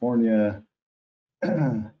California,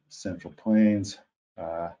 Central Plains,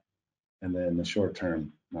 and then the short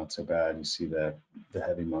term, not so bad. You see the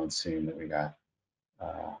heavy monsoon that we got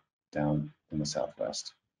down in the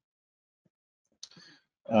Southwest.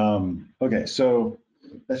 Okay, so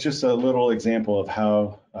that's just a little example of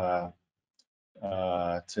how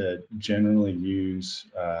to generally use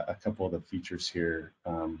a couple of the features here.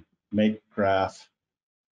 Make graph,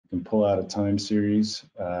 you can pull out a time series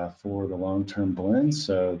for the long-term blend.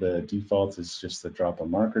 So the default is just to drop a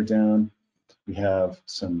marker down. We have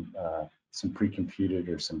some pre-computed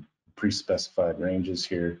or some pre-specified ranges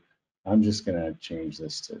here. I'm just going to change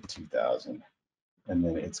this to 2000, and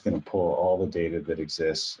then it's going to pull all the data that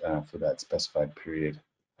exists for that specified period,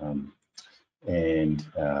 and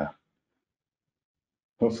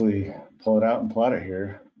hopefully pull it out and plot it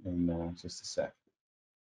here in just a sec.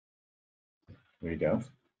 There you go.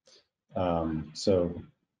 So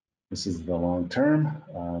this is the long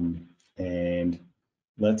term, and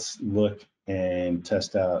let's look and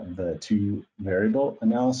test out the 2 variable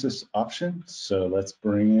analysis option. So let's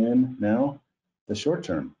bring in now the short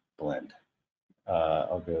term blend.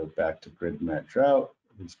 I'll go back to GridMet drought.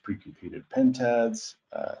 these pre-computed pentads,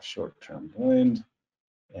 short-term blend,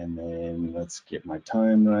 and then let's get my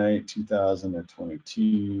time right,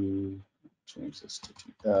 2022, change this to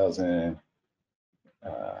 2000,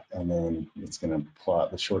 and then it's going to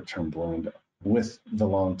plot the short-term blend with the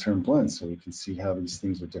long-term blend so we can see how these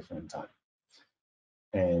things are different in time.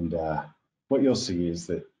 And what you'll see is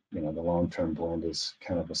that, you know, the long-term blend is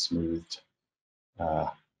kind of a smoothed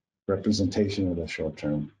representation of the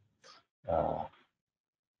short-term.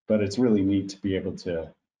 But it's really neat to be able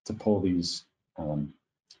to pull these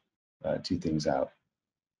two things out.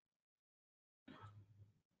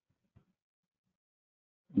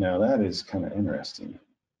 Now that is kind of interesting.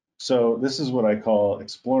 So this is what I call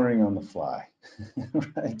exploring on the fly,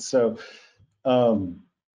 right? So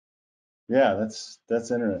yeah, that's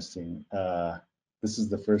interesting. This is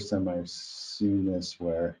the first time I've seen this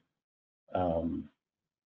where the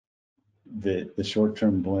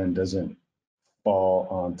short-term blend doesn't fall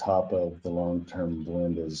on top of the long-term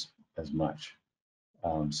blend as much.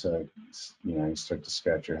 So you know, you start to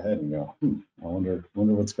scratch your head and go, I wonder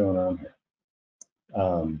what's going on here.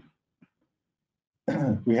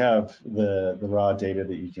 We have the raw data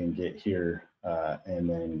that you can get here, and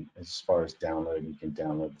then as far as download, you can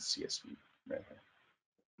download the CSV right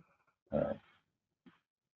here.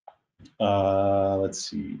 All right. Let's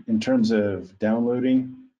see. In terms of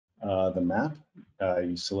downloading the map,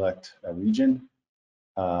 you select a region,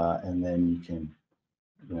 and then you can,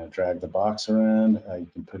 you know, drag the box around. You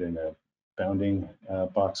can put in a bounding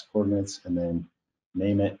box coordinates, and then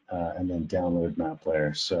name it, and then download map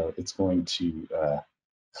layer. So it's going to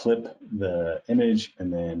clip the image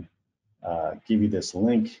and then give you this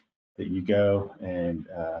link that you go, and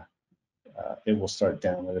it will start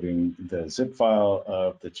downloading the zip file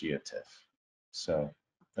of the geotiff. So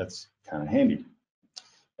that's kind of handy.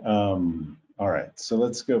 All right, so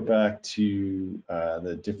let's go back to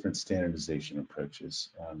the different standardization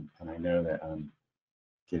approaches. And I know that I'm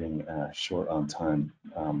getting short on time,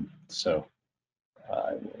 so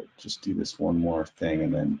I will just do this one more thing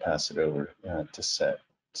and then pass it over to set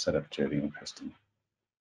up Jody and Kristen.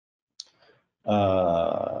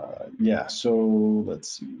 Yeah, so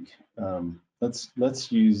let's see.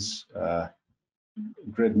 Let's use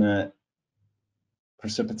GridMet,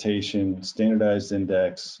 precipitation, standardized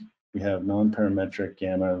index. We have non-parametric,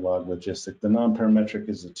 gamma, log logistic. The non-parametric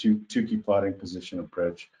is the Tukey plotting position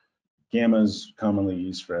approach. Gamma is commonly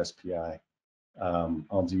used for SPI.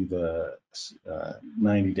 I'll do the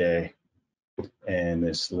 90-day and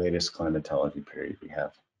this latest climatology period we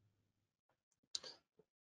have.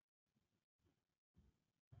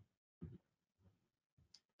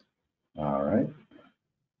 All right,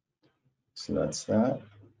 so that's that.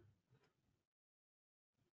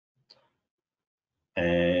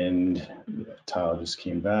 And tile just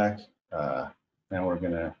came back. Now I'm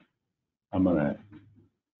gonna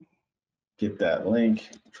get that link,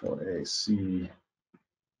 Control AAC,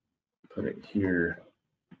 put it here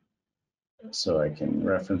so I can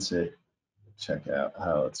reference it, check out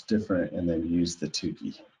how it's different, and then use the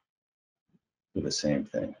Tukey for the same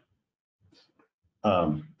thing.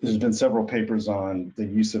 There's been several papers on the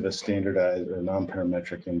use of a standardized or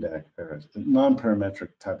non-parametric index or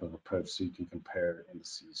non-parametric type of approach so you can compare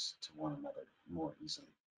indices to one another more easily.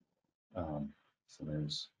 So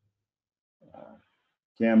there's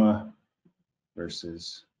gamma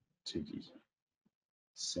versus Tukey,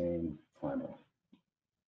 same climate.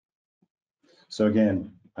 So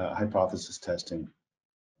again, hypothesis testing,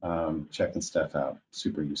 checking stuff out,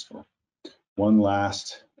 super useful. One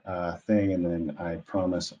last thing, and then I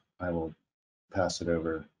promise I will pass it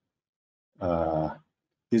over,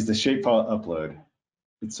 is the shapefile upload.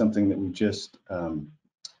 It's something that we just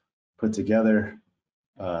put together.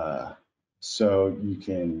 So you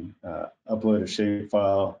can upload a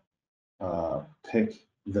shapefile, pick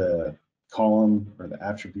the column or the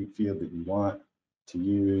attribute field that you want to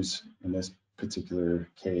use. In this particular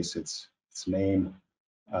case, it's name.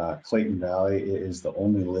 Clayton Valley is the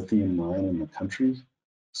only lithium mine in the country.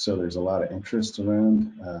 So there's a lot of interest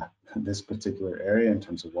around this particular area in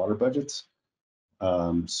terms of water budgets.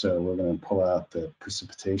 So we're going to pull out the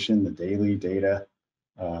precipitation, the daily data.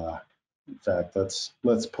 In fact,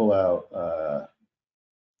 let's pull out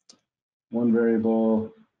one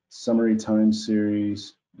variable, summary time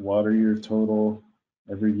series, water year total,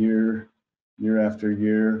 every year, year after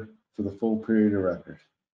year for the full period of record.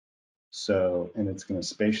 So, and it's going to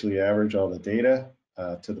spatially average all the data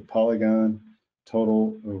to the polygon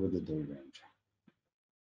total over the day range,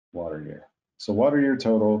 water year. So water year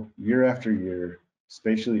total, year after year,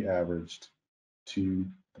 spatially averaged to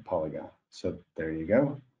the polygon. So there you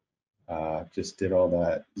go. Just did all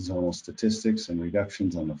that zonal statistics and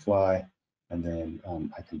reductions on the fly, and then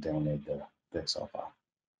I can download the Excel file.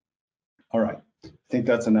 All right, I think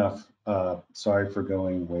that's enough. Sorry for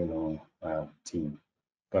going way long, team,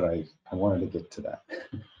 but I wanted to get to that.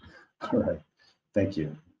 All right, thank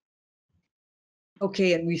you.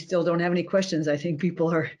 Okay, and we still don't have any questions. I think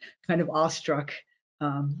people are kind of awestruck,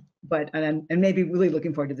 and maybe really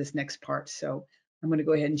looking forward to this next part. So I'm going to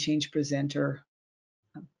go ahead and change presenter.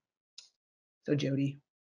 So Jody,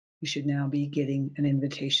 you should now be getting an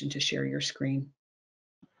invitation to share your screen.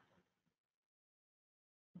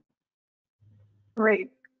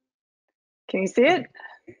 Great. Can you see it?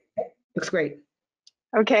 Looks great.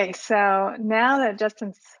 Okay, so now that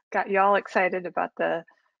Justin's got you all excited about the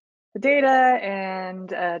data and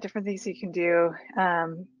different things you can do,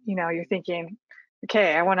 you know, you're thinking,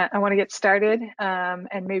 okay, I want to get started,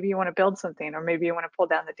 and maybe you want to build something, or maybe you want to pull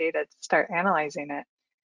down the data to start analyzing it.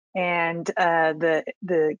 And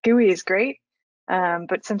the GUI is great,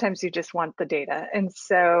 but sometimes you just want the data. And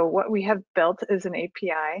so what we have built is an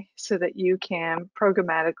API so that you can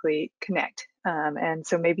programmatically connect. And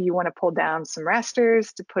so maybe you want to pull down some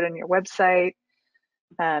rasters to put in your website.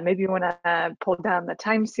 Maybe you want to pull down the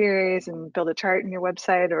time series and build a chart in your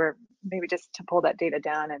website, or maybe just to pull that data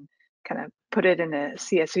down and kind of put it in a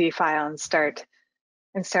CSV file and start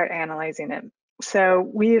analyzing it. So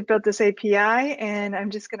we have built this API, and I'm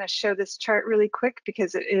just going to show this chart really quick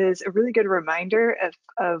because it is a really good reminder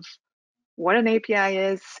of what an API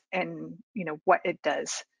is and, you know, what it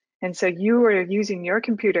does. And so you are using your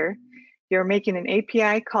computer, you're making an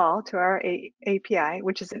API call to our API,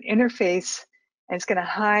 which is an interface, and it's going to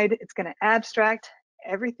hide, it's going to abstract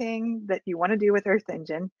everything that you want to do with Earth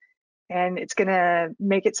Engine, and it's going to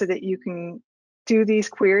make it so that you can do these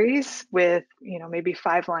queries with, you know, maybe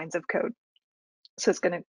 5 lines of code. So it's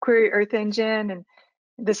going to query Earth Engine, and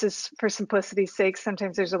this is for simplicity's sake.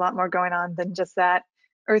 Sometimes there's a lot more going on than just that.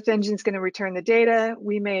 Earth Engine is going to return the data.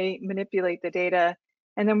 We may manipulate the data,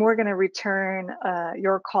 and then we're going to return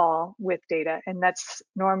your call with data. And that's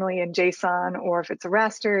normally in JSON, or if it's a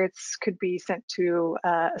raster, it could be sent to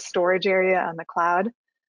a storage area on the cloud.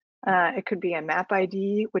 It could be a map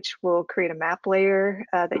ID, which will create a map layer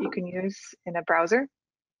that you can use in a browser.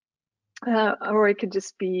 Or it could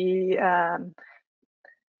just be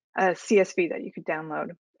a CSV that you could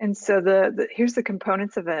download. And so here's the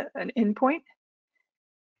components of an endpoint.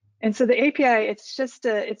 And so the API, it's just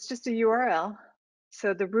a URL.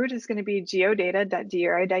 So the root is going to be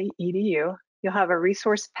geodata.dri.edu. You'll have a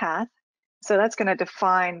resource path. So that's going to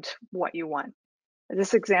define what you want. In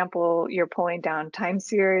this example, you're pulling down time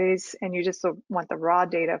series, and you just want the raw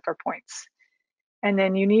data for points. And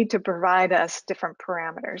then you need to provide us different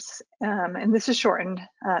parameters. And this is shortened,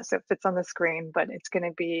 so it fits on the screen, but it's going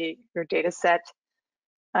to be your data set,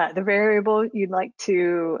 the variable you'd like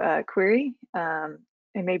to query, and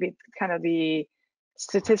maybe kind of the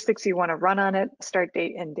statistics you want to run on it, start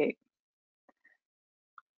date, end date.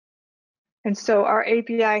 And so our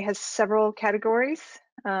API has several categories.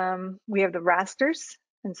 We have the rasters,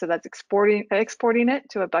 and so that's exporting it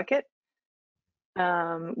to a bucket.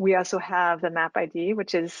 We also have the map ID,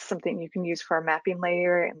 which is something you can use for a mapping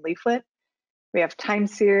layer and leaflet. We have time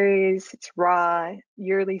series, it's raw,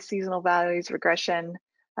 yearly seasonal values, regression,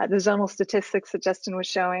 the zonal statistics that Justin was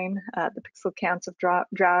showing, the pixel counts of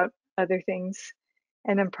drought, other things,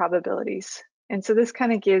 and then probabilities. And so this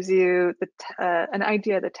kind of gives you an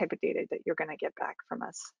idea of the type of data that you're going to get back from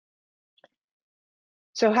us.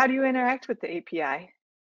 So how do you interact with the API?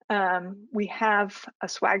 We have a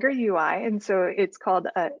Swagger UI, and so it's called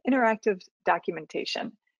interactive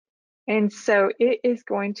documentation. And so it is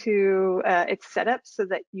going to, it's set up so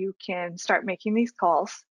that you can start making these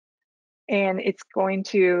calls, and it's going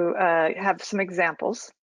to have some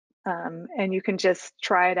examples, and you can just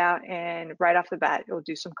try it out, and right off the bat, it'll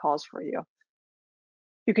do some calls for you.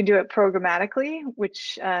 You can do it programmatically,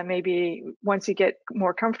 which maybe once you get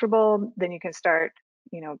more comfortable, then you can start,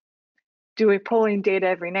 you know, pulling data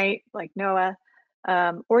every night like NOAA,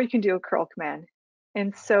 or you can do a curl command.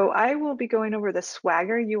 And so I will be going over the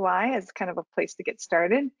Swagger UI as kind of a place to get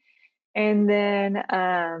started. And then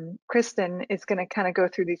Kristen is going to kind of go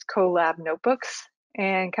through these collab notebooks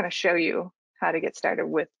and kind of show you how to get started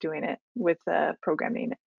with doing it, with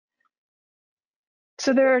programming it.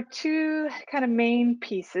 So there are 2 kind of main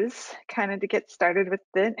pieces kind of to get started with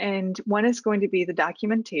it. And one is going to be the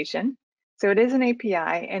documentation. So it is an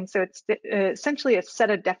API, and so it's essentially a set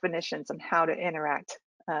of definitions on how to interact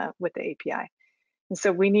with the API. And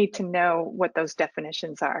so we need to know what those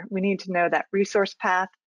definitions are. We need to know that resource path.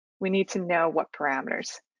 We need to know what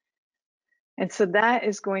parameters. And so that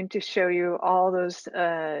is going to show you all those,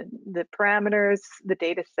 the parameters, the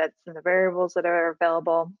data sets, and the variables that are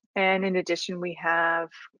available. And in addition, we have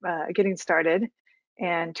getting started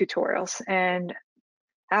and tutorials. And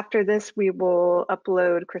after this, we will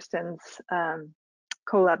upload Kristen's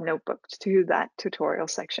Colab notebook to that tutorial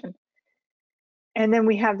section. And then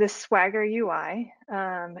we have this Swagger UI,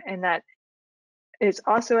 and that is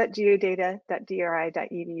also at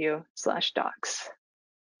geodata.dri.edu/docs.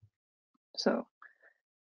 So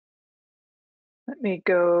let me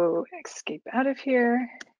go escape out of here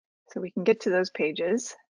so we can get to those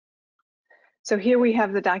pages. So here we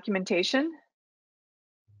have the documentation,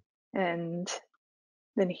 and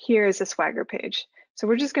then here is the Swagger page. So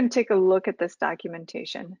we're just going to take a look at this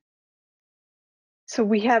documentation. So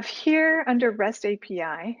we have here under REST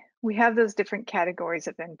API, we have those different categories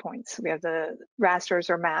of endpoints. We have the rasters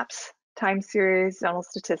or maps, time series, zonal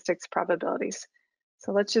statistics, probabilities.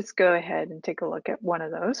 So let's just go ahead and take a look at one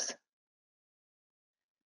of those.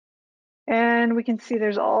 And we can see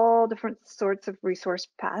there's all different sorts of resource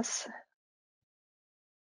paths.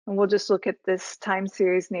 And we'll just look at this time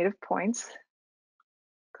series native points.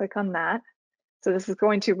 Click on that. So this is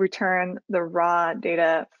going to return the raw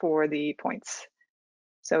data for the points.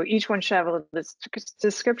 So each one should have a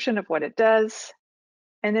description of what it does.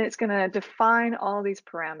 And then it's going to define all these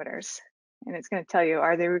parameters. And it's going to tell you,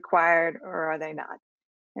 are they required or are they not?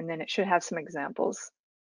 And then it should have some examples.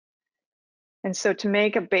 And so to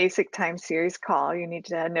make a basic time series call, you need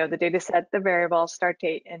to know the data set, the variable, start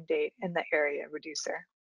date, end date, and the area reducer.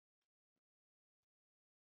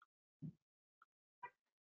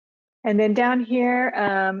 And then down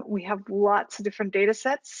here, we have lots of different data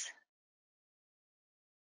sets.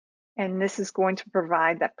 And this is going to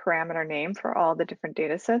provide that parameter name for all the different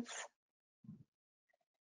data sets.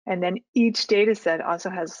 And then each data set also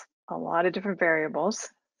has a lot of different variables.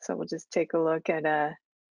 So we'll just take a look at,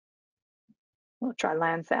 we'll try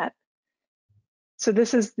Landsat. So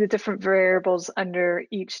this is the different variables under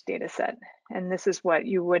each data set. And this is what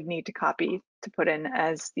you would need to copy to put in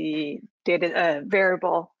as the data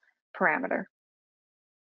variable parameter.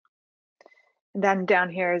 And then down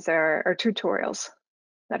here is our tutorials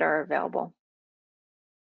that are available.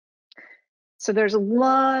 So there's a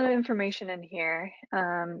lot of information in here.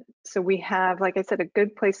 So we have, like I said, a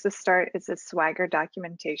good place to start is the Swagger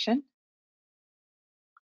documentation.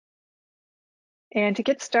 And to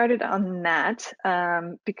get started on that,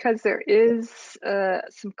 because there is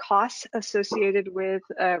some costs associated with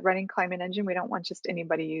running Climate Engine, we don't want just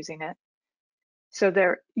anybody using it. So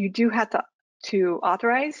you do have to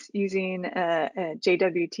authorize using a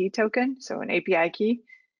JWT token, so an API key.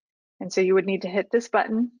 And so you would need to hit this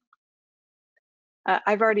button.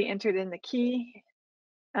 I've already entered in the key,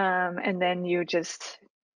 and then you just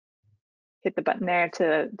hit the button there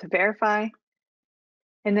to verify.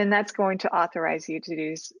 And then that's going to authorize you to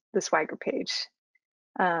use the Swagger page.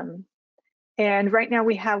 And right now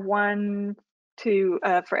we have one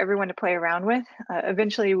for everyone to play around with.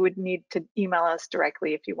 Eventually you would need to email us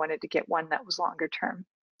directly if you wanted to get one that was longer term.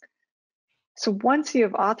 So once you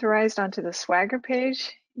have authorized onto the Swagger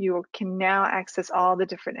page, you can now access all the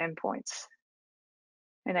different endpoints.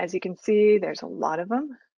 And as you can see, there's a lot of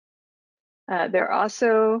them. They're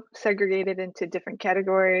also segregated into different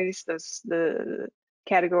categories, the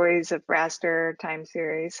categories of raster, time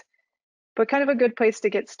series. But kind of a good place to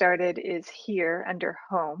get started is here under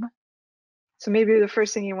Home. So maybe the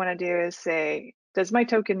first thing you want to do is say, does my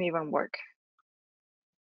token even work?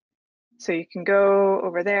 So you can go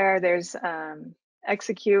over there, there's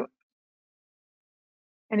execute,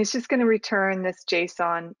 and it's just going to return this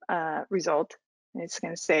JSON result. And it's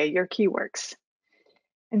going to say your key works.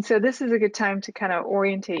 And so this is a good time to kind of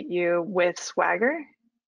orientate you with Swagger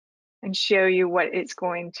and show you what it's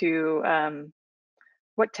going to,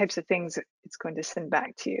 what types of things it's going to send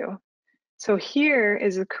back to you. So here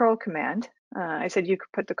is a curl command. I said you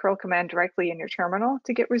could put the curl command directly in your terminal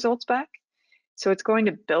to get results back. So it's going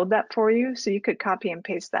to build that for you. So you could copy and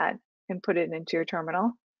paste that and put it into your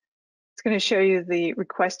terminal. It's going to show you the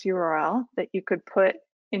request URL that you could put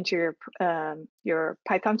into your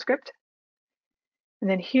Python script. And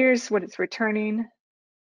then here's what it's returning.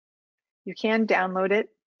 You can download it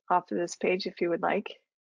off of this page if you would like.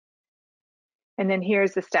 And then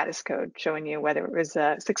here's the status code showing you whether it was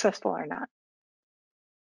successful or not.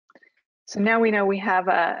 So now we know we have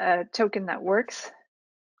a token that works.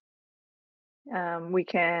 We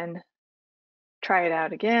can try it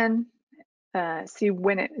out again, see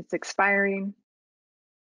when it is expiring.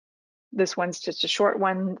 This one's just a short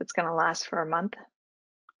one that's going to last for a month.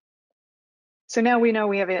 So now we know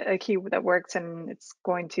we have a key that works, and it's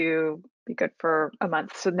going to be good for a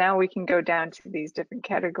month. So now we can go down to these different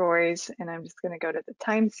categories, and I'm just going to go to the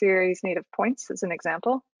time series native points as an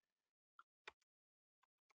example.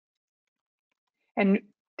 And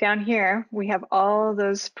down here, we have all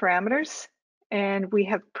those parameters, and we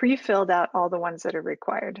have pre-filled out all the ones that are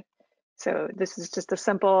required. So this is just a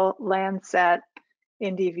simple Landsat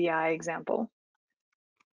NDVI example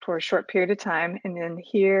for a short period of time. And then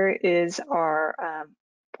here is our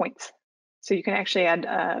points. So you can actually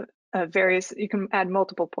add you can add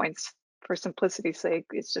multiple points. For simplicity's sake,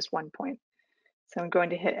 it's just 1 point. So I'm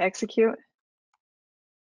going to hit execute.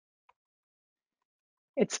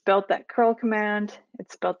 It spelled that curl command,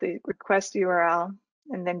 it spelled the request URL,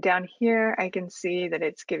 and then down here I can see that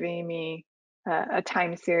it's giving me a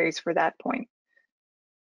time series for that point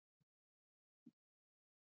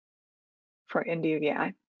for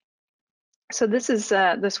NDVI. So this is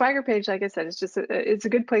the Swagger page, like I said, it's a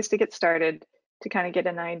good place to get started to kind of get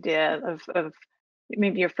an idea of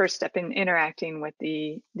maybe your first step in interacting with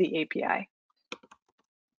the API.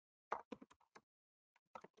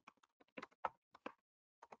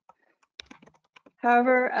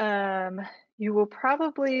 However, you will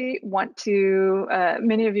probably want to,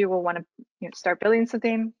 many of you will want to start building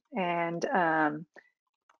something, and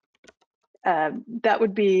that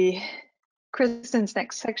would be, Kristen's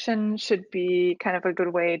next section should be kind of a good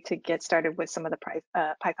way to get started with some of the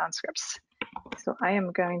Python scripts. So I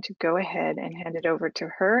am going to go ahead and hand it over to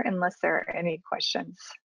her unless there are any questions.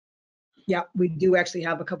 Yeah, we do actually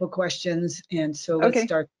have a couple questions, and so let's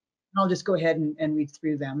start. I'll just go ahead and read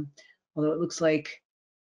through them. Although it looks like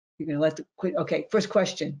you're going to let the quick. Okay, first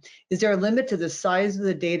question: is there a limit to the size of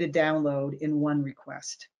the data download in one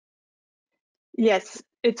request? Yes,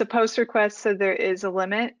 it's a post request, so there is a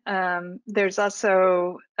limit. There's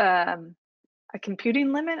also a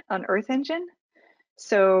computing limit on Earth Engine.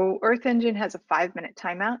 So Earth Engine has a 5-minute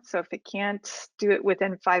timeout. So if it can't do it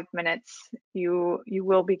within 5 minutes, you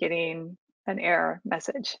will be getting an error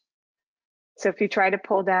message. So if you try to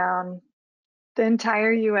pull down the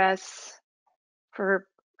entire US for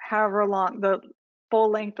however long, the full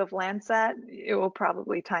length of Landsat, it will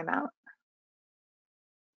probably time out.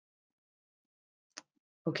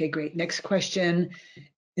 Okay, great. Next question.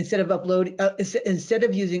 Instead of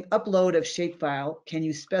using upload of shapefile, can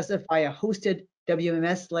you specify a hosted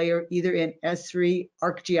WMS layer either in S3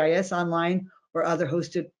 ArcGIS Online or other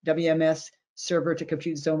hosted WMS server to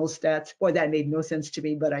compute zonal stats? Boy, that made no sense to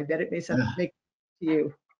me, but I bet it makes sense to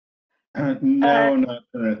you. No, not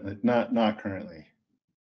currently. Not currently.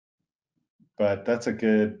 But that's a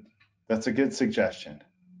good suggestion.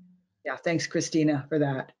 Yeah, thanks, Christina, for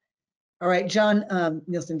that. All right, John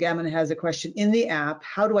Nielsen Gammon has a question. In the app,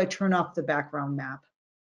 how do I turn off the background map?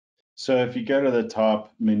 So if you go to the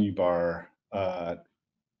top menu bar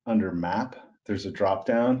under map, there's a drop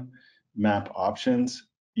down, map options.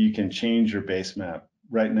 You can change your base map.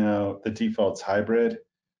 Right now, the default's hybrid,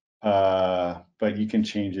 but you can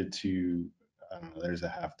change it to, I don't know, there's a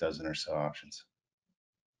half dozen or so options.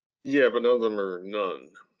 Yeah, but none of them are none.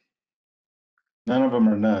 None of them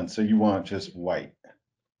are none, so you want just white.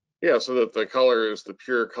 Yeah, so that the color is the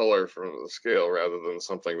pure color from the scale rather than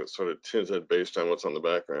something that's sort of tinted based on what's on the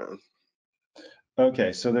background.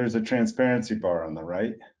 Okay, so there's a transparency bar on the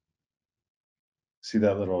right. See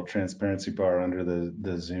that little transparency bar under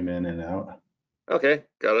the zoom in and out? Okay,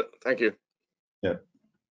 got it. Thank you. Yep.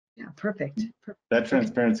 Yeah, perfect. That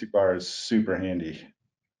transparency bar is super handy.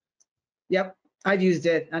 Yep, I've used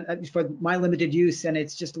it for my limited use, and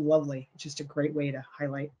it's just lovely. It's just a great way to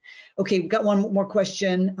highlight. Okay, we've got one more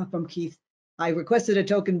question from Keith. I requested a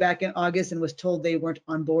token back in August and was told they weren't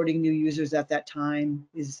onboarding new users at that time.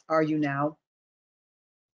 Are you now?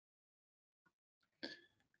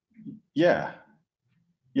 Yeah.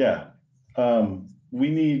 We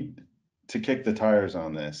need to kick the tires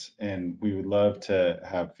on this, and we would love to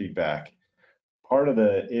have feedback. Part of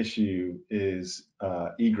the issue is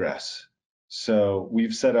egress. So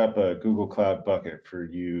we've set up a Google Cloud bucket for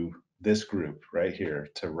you, this group right here,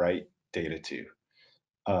 to write data to.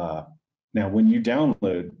 Now, when you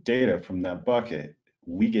download data from that bucket,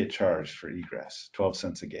 we get charged for egress, 12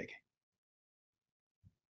 cents a gig.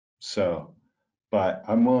 So, but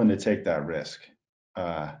I'm willing to take that risk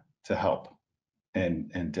to help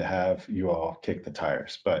and to have you all kick the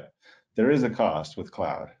tires. But there is a cost with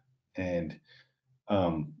cloud, and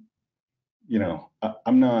you know,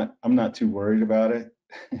 I'm not too worried about it,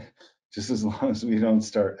 just as long as we don't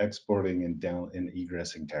start exporting and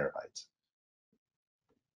egressing terabytes.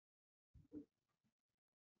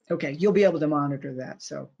 Okay, you'll be able to monitor that,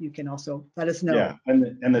 so you can also let us know. Yeah,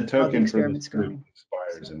 and the token for this group going.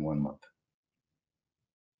 expires in 1 month.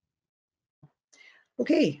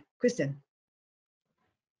 Okay, Kristen.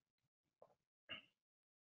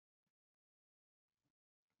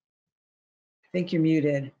 I think you're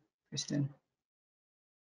muted, Kristen.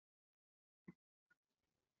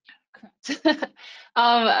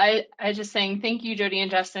 I just saying thank you, Jody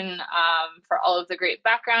and Justin, for all of the great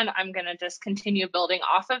background. I'm going to just continue building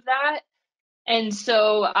off of that. And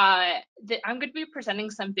so I'm going to be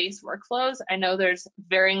presenting some base workflows. I know there's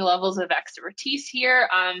varying levels of expertise here,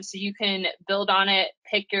 so you can build on it,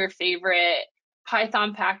 pick your favorite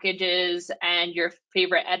Python packages and your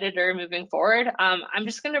favorite editor moving forward. I'm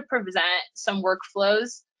just going to present some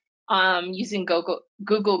workflows using Google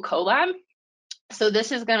Colab. So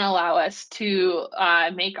this is going to allow us to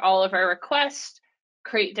make all of our requests,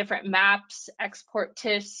 create different maps, export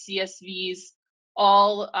TIFFs, CSVs,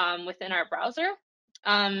 all within our browser.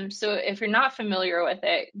 So if you're not familiar with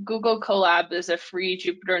it, Google Colab is a free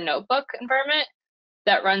Jupyter Notebook environment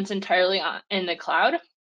that runs entirely in the cloud.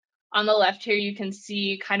 On the left here, you can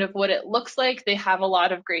see kind of what it looks like. They have a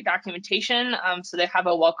lot of great documentation. So they have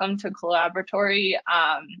a welcome to collaboratory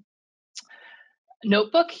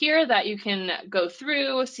notebook here that you can go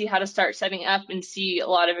through, see how to start setting up, and see a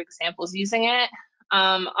lot of examples using it.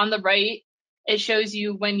 On the right, it shows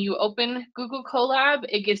you when you open Google Colab,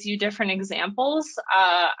 it gives you different examples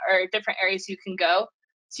or different areas you can go.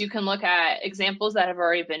 So you can look at examples that have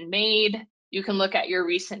already been made. You can look at your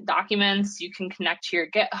recent documents. You can connect to your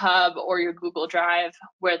GitHub or your Google Drive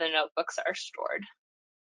where the notebooks are stored.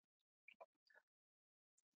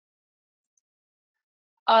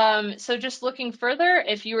 So just looking further,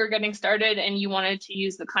 if you were getting started and you wanted to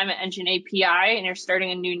use the Climate Engine API and you're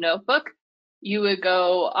starting a new notebook, you would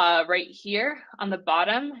go right here on the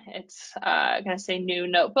bottom. It's going to say new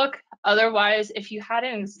notebook. Otherwise, if you had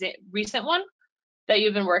a recent one that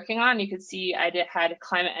you've been working on, you could see I had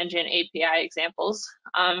Climate Engine API examples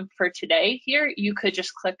for today here. You could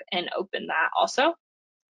just click and open that also.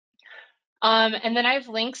 And then I have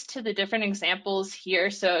links to the different examples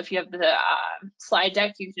here. So if you have the slide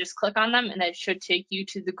deck, you can just click on them and that should take you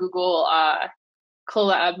to the Google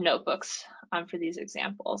Colab notebooks for these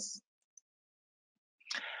examples.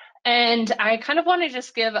 And I kind of want to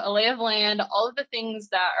just give a lay of land, all of the things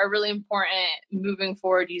that are really important moving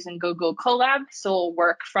forward using Google Colab. So we'll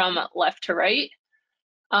work from left to right.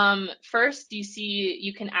 First, you see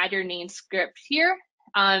you can add your name script here.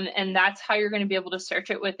 And that's how you're going to be able to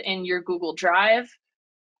search it within your Google Drive.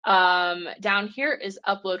 Down here is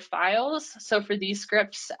upload files. So for these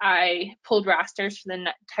scripts, I pulled rasters for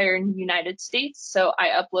the entire United States. So I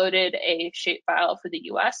uploaded a shapefile for the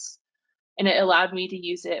US, and it allowed me to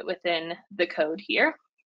use it within the code here.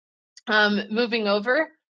 Moving over,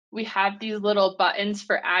 we have these little buttons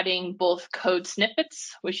for adding both code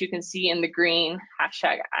snippets, which you can see in the green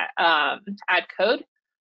hashtag add code.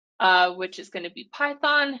 Which is going to be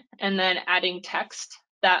Python, and then adding text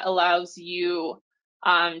that allows you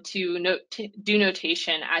to do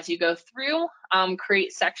notation as you go through,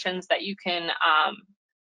 create sections that you can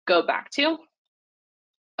go back to.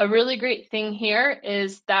 A really great thing here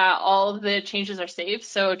is that all of the changes are saved.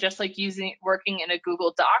 So just like working in a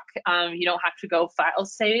Google Doc, you don't have to go file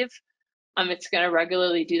save. It's going to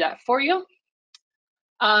regularly do that for you.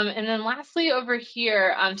 And then lastly over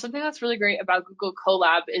here, something that's really great about Google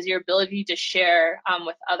Colab is your ability to share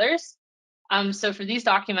with others. So for these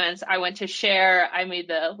documents, I went to share, I made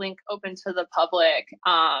the link open to the public,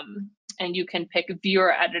 and you can pick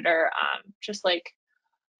viewer editor, just like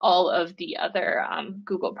all of the other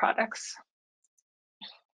Google products.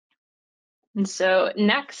 And so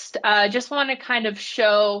next, just want to kind of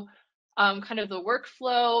show kind of the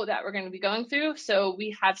workflow that we're going to be going through. So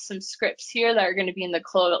we have some scripts here that are going to be in the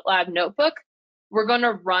Colab notebook. We're going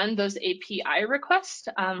to run those API requests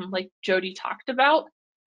like Jody talked about.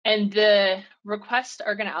 And the requests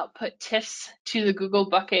are going to output TIFFs to the Google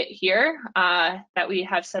bucket here that we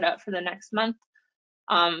have set up for the next month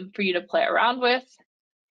for you to play around with.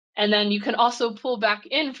 And then you can also pull back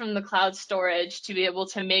in from the cloud storage to be able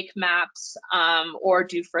to make maps or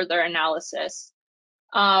do further analysis.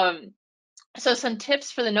 So some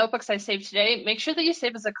tips for the notebooks I saved today: make sure that you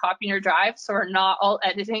save as a copy in your drive so we're not all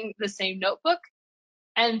editing the same notebook.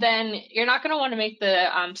 And then you're not going to want to make the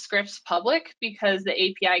scripts public because the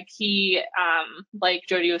API key, like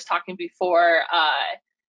Jody was talking before,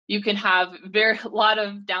 you can have a lot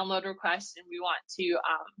of download requests, and we want to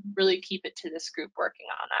really keep it to this group working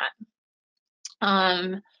on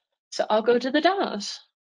that. So I'll go to the demos.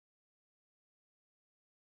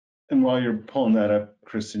 And while you're pulling that up,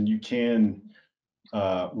 Kristen, you can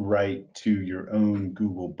write to your own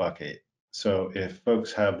Google bucket. So if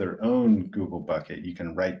folks have their own Google bucket, you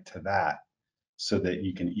can write to that so that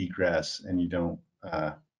you can egress and you don't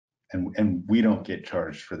and we don't get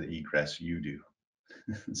charged for the egress, you do.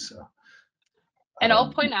 So, and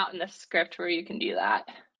I'll point out in the script where you can do that.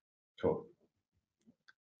 cool.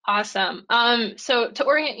 Awesome. So to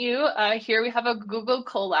orient you, here we have a Google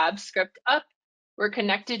Colab script up. We're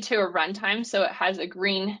connected to a runtime, so it has a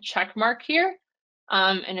green check mark here,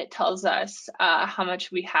 and it tells us how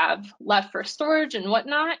much we have left for storage and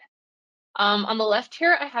whatnot. On the left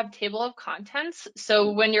here, I have table of contents.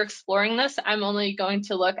 So when you're exploring this, I'm only going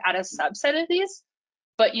to look at a subset of these,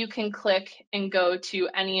 but you can click and go to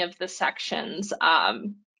any of the sections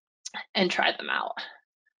and try them out.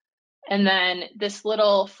 And then this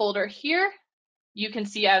little folder here, you can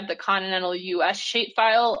see I have the continental US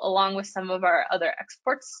shapefile along with some of our other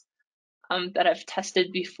exports that I've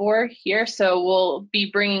tested before here. So we'll be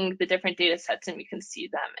bringing the different data sets and we can see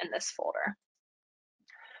them in this folder.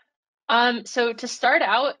 So to start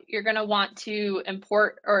out, you're going to want to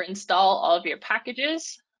import or install all of your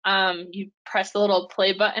packages. You press the little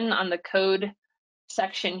play button on the code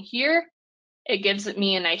section here. It gives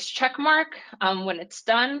me a nice check mark when it's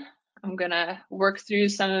done. I'm going to work through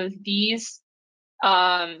some of these.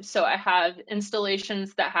 So I have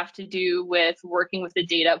installations that have to do with working with the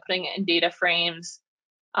data, putting it in data frames,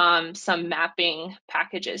 some mapping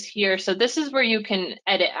packages here. So this is where you can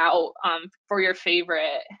edit out for your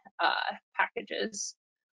favorite packages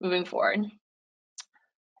moving forward.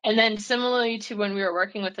 And then similarly to when we were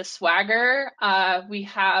working with the Swagger, we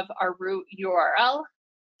have our root URL.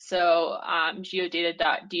 So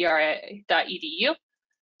geodata.dra.edu.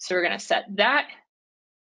 So we're going to set that.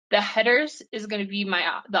 The headers is going to be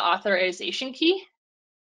the authorization key.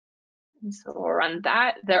 And so we'll run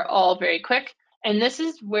that. They're all very quick. And this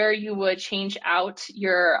is where you would change out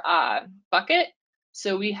your bucket.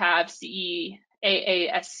 So we have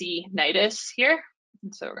AASC NIDIS here.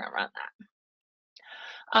 And so we're going to run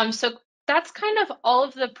that. So that's kind of all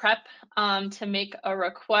of the prep to make a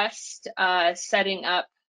request setting up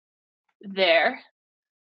there.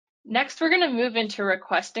 Next, we're going to move into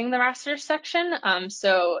requesting the raster section.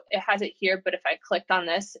 So it has it here, but if I clicked on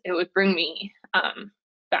this, it would bring me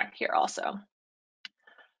back here also.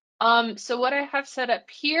 So what I have set up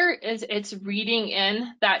here is it's reading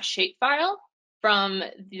in that shapefile from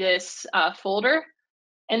this folder,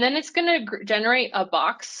 and then it's going to generate a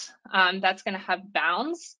box that's going to have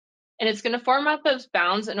bounds, and it's going to format those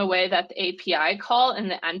bounds in a way that the API call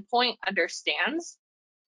and the endpoint understands.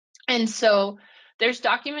 And so there's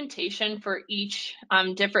documentation for each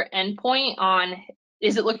different endpoint on,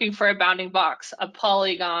 is it looking for a bounding box, a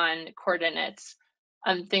polygon, coordinates,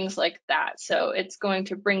 things like that. So it's going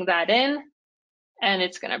to bring that in and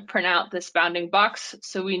it's going to print out this bounding box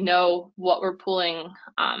so we know what we're pulling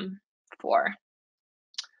for.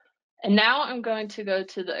 And now I'm going to go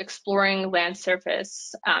to the exploring land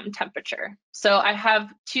surface temperature. So I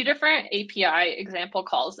have two different API example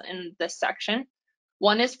calls in this section.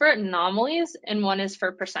 One is for anomalies and one is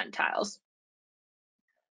for percentiles.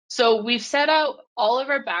 So we've set out all of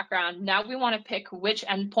our background. Now we want to pick which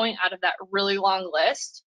endpoint out of that really long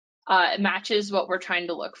list matches what we're trying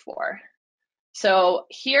to look for. So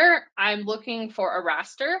here I'm looking for a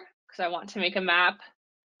raster because I want to make a map.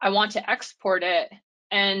 I want to export it.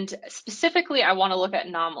 And specifically, I want to look at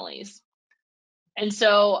anomalies. And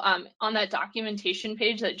so on that documentation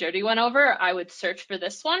page that Jody went over, I would search for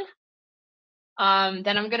this one.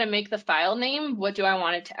 Then I'm going to make the file name. What do I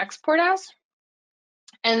want it to export as?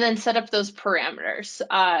 And then set up those parameters.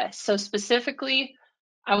 So specifically,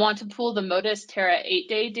 I want to pull the MODIS Terra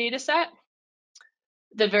 8-day dataset.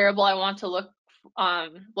 The variable I want to look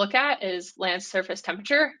at is land surface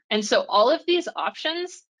temperature. And so all of these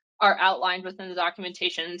options are outlined within the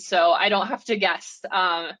documentation. So I don't have to guess.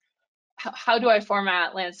 How do I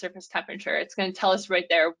format land surface temperature? It's going to tell us right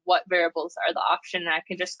there what variables are the option, and I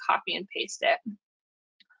can just copy and paste it.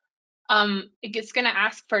 It's going to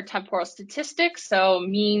ask for temporal statistics, so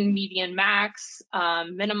mean, median, max,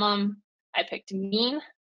 minimum. I picked mean.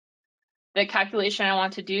 The calculation I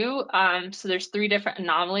want to do, so there's 3 different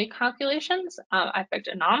anomaly calculations. I picked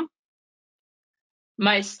anom.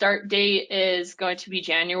 My start date is going to be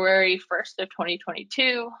January 1st of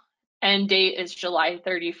 2022. End date is July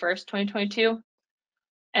 31st, 2022.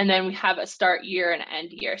 And then we have a start year and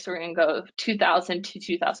end year. So we're going to go 2000 to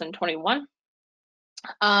 2021.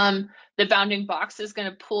 The bounding box is going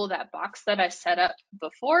to pull that box that I set up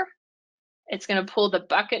before. It's going to pull the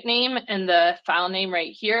bucket name and the file name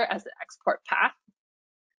right here as the export path.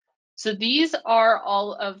 So these are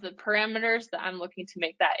all of the parameters that I'm looking to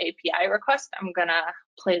make that API request. I'm going to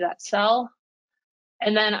play that cell.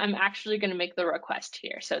 And then I'm actually going to make the request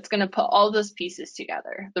here. So it's going to put all those pieces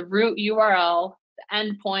together. The root URL, the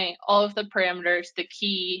endpoint, all of the parameters, the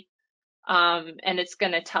key, and it's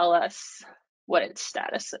going to tell us what its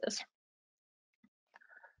status is.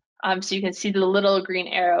 So you can see the little green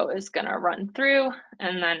arrow is going to run through,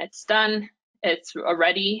 and then it's done. It's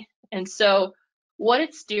ready. And so what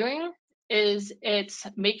it's doing is it's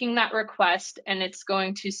making that request, and it's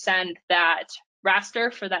going to send that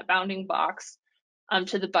raster for that bounding box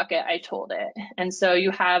to the bucket I told it. And so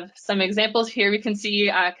you have some examples here we can see,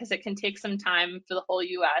 because it can take some time for the whole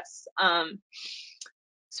US.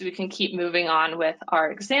 So we can keep moving on with our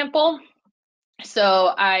example.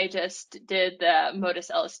 So I just did the MODIS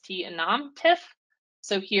LST enum TIFF.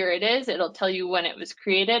 So here it is. It'll tell you when it was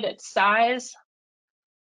created, its size,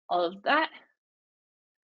 all of that.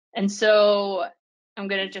 And so I'm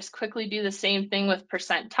going to just quickly do the same thing with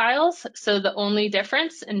percentiles. So the only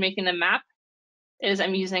difference in making the map is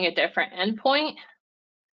I'm using a different endpoint,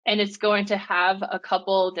 and it's going to have a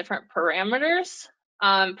couple different parameters.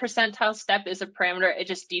 Percentile step is a parameter. It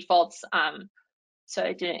just defaults. So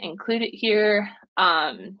I didn't include it here.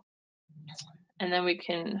 And then we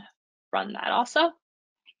can run that also.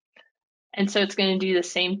 And so it's going to do the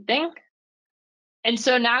same thing. And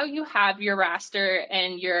so now you have your raster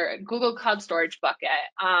and your Google Cloud Storage bucket.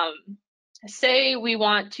 Say we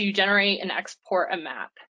want to generate and export a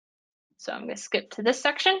map. So I'm going to skip to this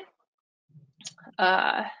section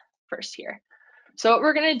first here. So what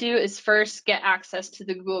we're going to do is first get access to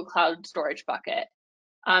the Google Cloud Storage bucket.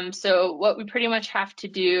 So what we pretty much have to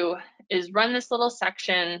do is run this little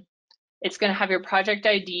section. It's going to have your project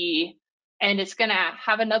ID, and it's going to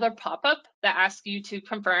have another pop-up that asks you to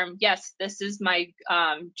confirm, yes, this is my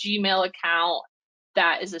Gmail account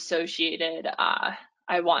that is associated.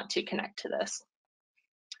 I want to connect to this.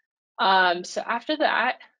 So after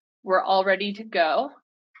that, we're all ready to go.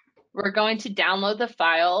 We're going to download the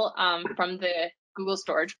file from the Google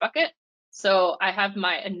Storage bucket. So I have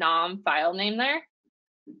my enum file name there,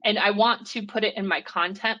 and I want to put it in my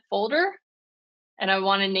content folder, and I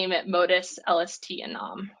want to name it MODIS LST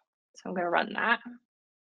enum. So I'm going to run that.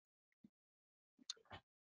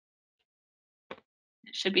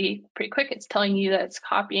 It should be pretty quick. It's telling you that it's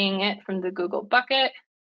copying it from the Google bucket,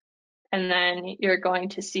 and then you're going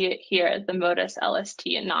to see it here, the MODIS LST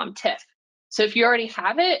enum TIFF. So if you already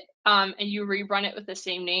have it and you rerun it with the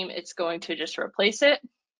same name, it's going to just replace it.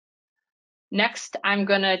 Next, I'm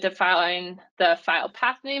going to define the file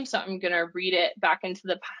path name. So I'm going to read it back into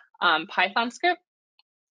the Python script.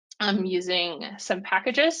 I'm using some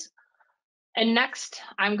packages. And next,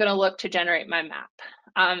 I'm going to look to generate my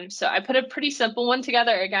map. So I put a pretty simple one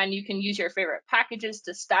together. Again, you can use your favorite packages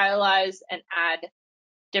to stylize and add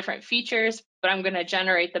different features, but I'm going to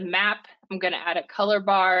generate the map. I'm going to add a color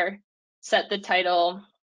bar, set the title,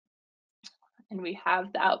 and we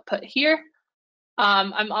have the output here.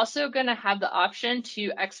 I'm also going to have the option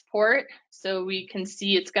to export, so we can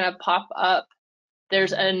see it's going to pop up.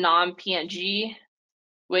 There's a non-PNG,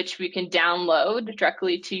 which we can download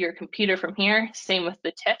directly to your computer from here. Same with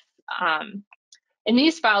the TIFF. And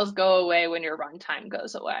these files go away when your runtime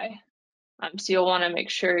goes away. So you'll want to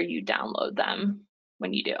make sure you download them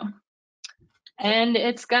when you do. And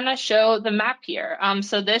it's going to show the map here.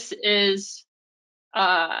 So this is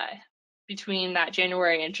between that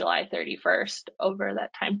January and July 31st over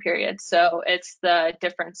that time period. So it's the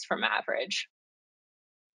difference from average.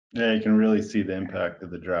 Yeah, you can really see the impact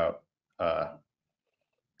of the drought.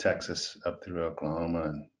 Texas up through Oklahoma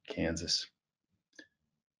and Kansas.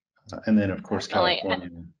 And then of course, Definitely.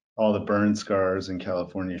 California, all the burn scars in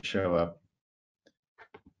California show up.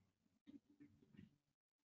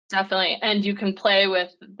 Definitely. And you can play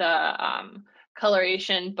with the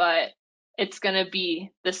coloration, but it's going to be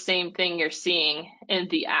the same thing you're seeing in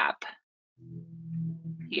the app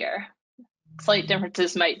here. Slight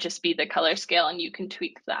differences might just be the color scale, and you can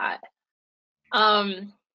tweak that.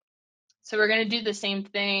 So we're going to do the same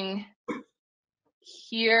thing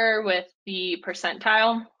here with the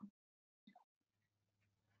percentile.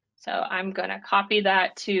 So I'm going to copy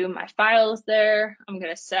that to my files there. I'm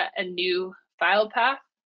going to set a new file path,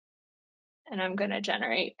 and I'm going to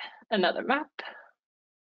generate another map.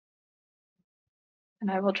 And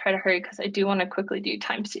I will try to hurry because I do want to quickly do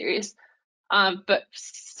time series. But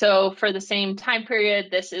so for the same time period,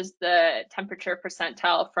 this is the temperature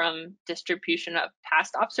percentile from distribution of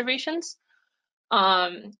past observations.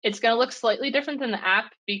 It's going to look slightly different than the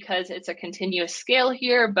app because it's a continuous scale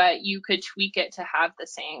here, but you could tweak it to have the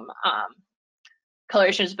same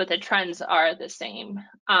colorations, but the trends are the same.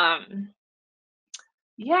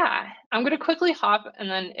 Yeah, I'm going to quickly hop, and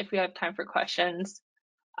then if we have time for questions,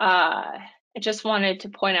 I just wanted to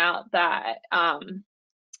point out that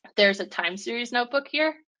there's a time series notebook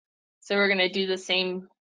here. So we're going to do the same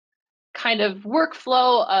kind of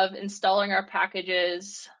workflow of installing our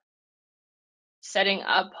packages, setting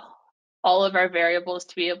up all of our variables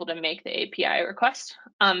to be able to make the API request.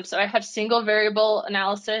 So I have single variable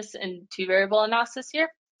analysis and 2 variable analysis here.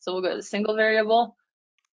 So we'll go to the single variable.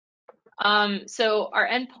 So our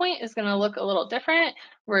endpoint is going to look a little different.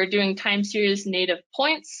 We're doing time series native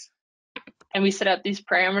points, and we set up these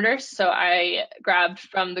parameters. So I grabbed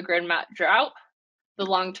from the grid map drought the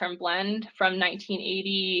long-term blend from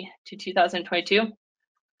 1980 to 2022.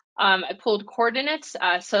 I pulled coordinates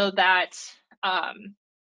so that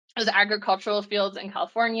those agricultural fields in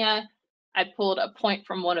California. I pulled a point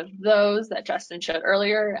from one of those that Justin showed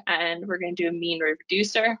earlier, and we're going to do a mean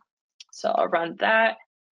reducer. So I'll run that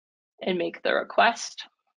and make the request.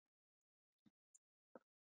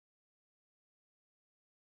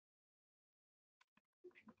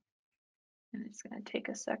 And it's going to take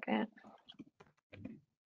a second.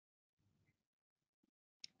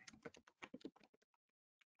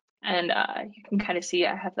 And you can kind of see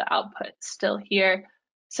I have the output still here.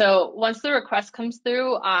 So once the request comes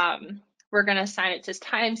through, we're going to assign it to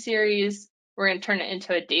time series. We're going to turn it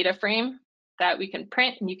into a data frame that we can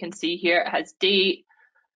print. And you can see here it has date,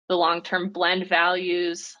 the long-term blend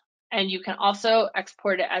values, and you can also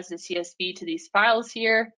export it as a CSV to these files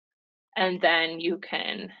here. And then you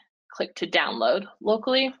can click to download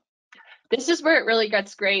locally. This is where it really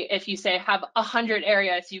gets great. If you say have 100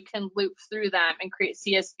 areas, you can loop through them and create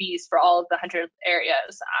CSVs for all of the 100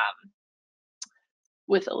 areas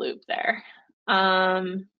with a loop there.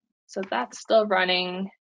 So that's still running,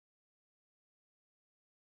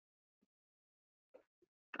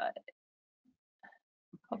 but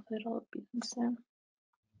hopefully it'll be done soon.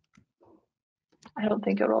 I don't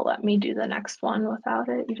think it'll let me do the next one without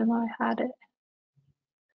it, even though I had it.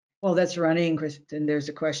 Well, that's running, Kristen. There's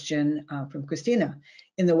a question from Christina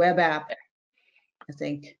in the web app. I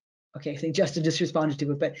think Justin just responded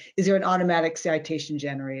to it, but is there an automatic citation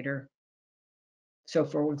generator? So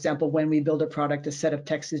for example, when we build a product, a set of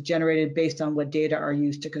text is generated based on what data are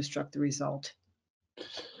used to construct the result.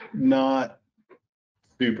 Not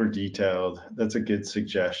super detailed. That's a good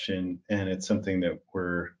suggestion. And it's something that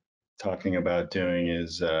we're talking about doing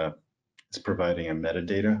is providing a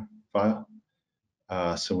metadata file.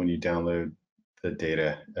 So when you download the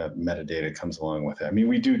data, metadata comes along with it. I mean,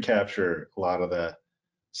 we do capture a lot of the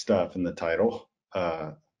stuff in the title,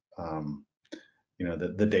 you know,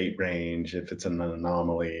 the date range, if it's an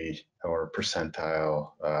anomaly or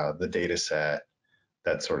percentile, the data set,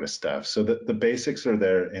 that sort of stuff. So the basics are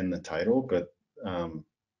there in the title, but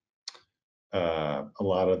a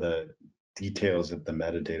lot of the details of the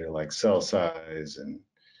metadata, like cell size and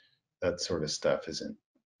that sort of stuff, isn't.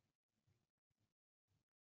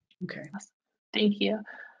 Okay. Thank you.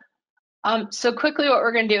 So quickly, what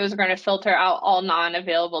we're going to do is we're going to filter out all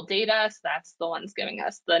non-available data. So that's the ones giving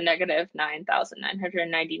us the negative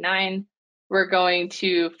 9,999. We're going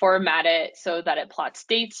to format it so that it plots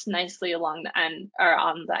dates nicely along the end or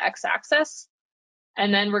on the x-axis.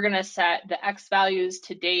 And then we're going to set the x values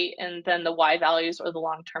to date and then the y values or the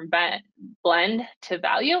long-term blend to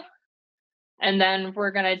value. And then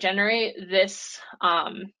we're going to generate this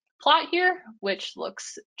plot here, which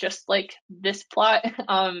looks just like this plot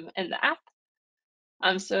in the app.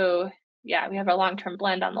 So yeah, we have our long-term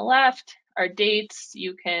blend on the left, our dates.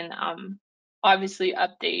 You can obviously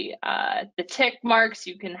update the tick marks.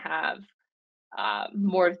 You can have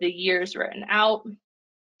more of the years written out.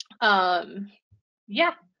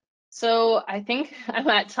 Yeah, so I think I'm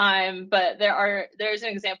at time, but there's an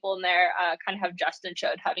example in there, kind of how Justin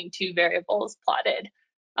showed, having 2 variables plotted,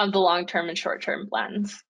 the long-term and short-term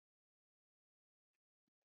blends.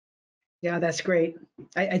 Yeah, that's great.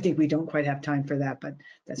 I think we don't quite have time for that, but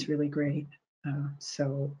that's really great.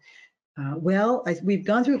 Well, we've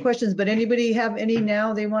gone through questions, but anybody have any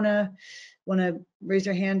now they want to raise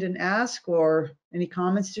their hand and ask, or any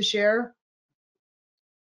comments to share?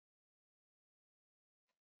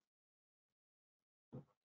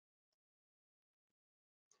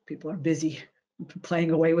 People are busy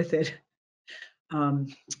playing away with it.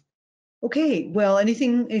 Okay, well, any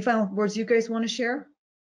final words you guys want to share?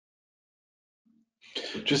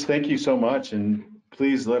 Just thank you so much, and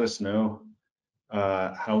please let us know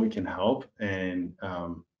how we can help. And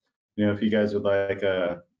you know, if you guys would like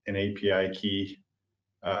an API key,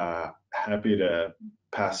 happy to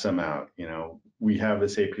pass some out. You know, we have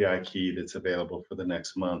this API key that's available for the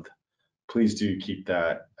next month. Please do keep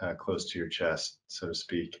that close to your chest, so to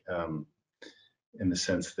speak, in the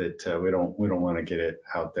sense that we don't want to get it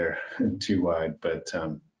out there too wide. But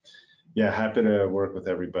Yeah, happy to work with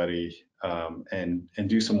everybody and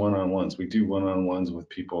do some one-on-ones. We do one-on-ones with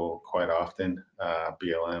people quite often,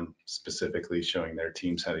 BLM specifically showing their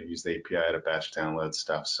teams how to use the API to batch download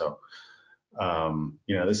stuff. So,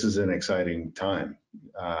 you know, this is an exciting time.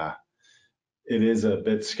 It is a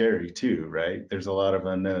bit scary too, right? There's a lot of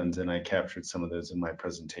unknowns, and I captured some of those in my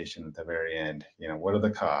presentation at the very end. You know, what are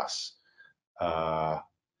the costs?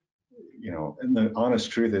 You know, and the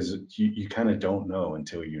honest truth is you kind of don't know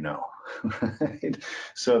until you know, right?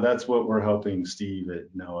 So that's what we're helping Steve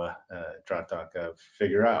at NOAA, drought.gov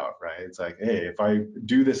figure out, right? It's like, hey, if I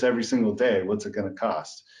do this every single day, what's it going to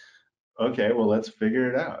cost? Okay, well, let's figure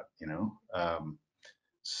it out, you know?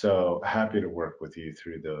 So happy to work with you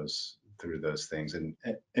through those things. And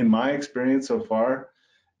in my experience so far,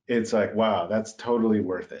 it's like, wow, that's totally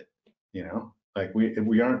worth it, you know? Like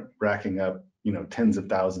we aren't racking up, you know, tens of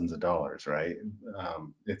thousands of dollars, right?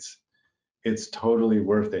 It's totally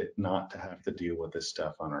worth it not to have to deal with this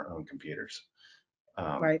stuff on our own computers.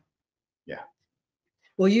 Right. Yeah.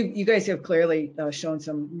 Well, you guys have clearly shown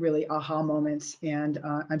some really aha moments, and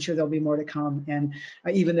I'm sure there'll be more to come. And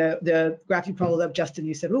even the graph you pulled up, Justin,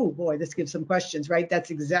 you said, oh boy, this gives some questions, right?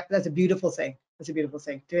 That's a beautiful thing. That's a beautiful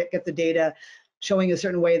thing to get the data showing a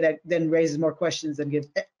certain way that then raises more questions and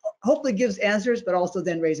hopefully gives answers, but also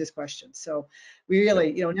then raises questions. So we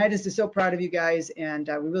really, you know, NIDIS is so proud of you guys, and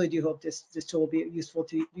we really do hope this tool will be useful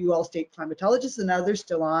to you all state climatologists and others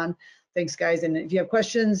still on. Thanks, guys. And if you have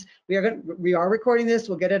questions, we are recording this.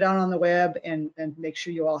 We'll get it out on the web and make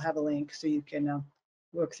sure you all have a link so you can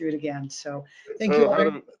work through it again. So thank you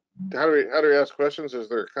all. How do we ask questions? Is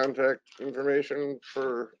there contact information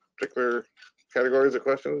for particular categories of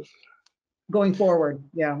questions? Going forward,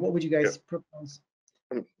 yeah, what would you guys propose?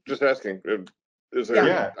 I'm just asking. Is there?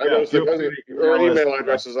 Yeah. I know there are email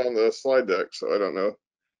addresses on the slide deck, so I don't know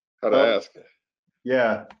how to ask.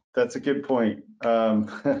 Yeah, that's a good point.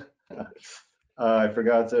 I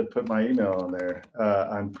forgot to put my email on there.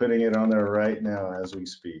 I'm putting it on there right now as we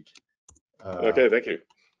speak. Okay, thank you.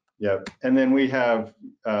 Yep, and then we have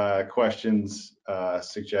questions,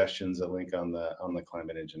 suggestions, a link on the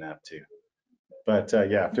Climate Engine app too. But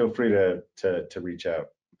yeah, feel free to reach out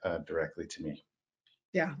directly to me.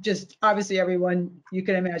 Yeah, just obviously everyone, you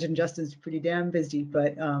can imagine Justin's pretty damn busy,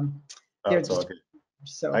 but It's all good.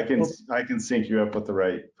 So I can sync you up with the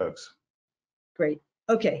right folks. Great.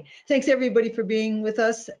 Okay. Thanks everybody for being with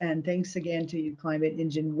us, and thanks again to you Climate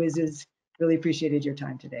Engine whizzes. Really appreciated your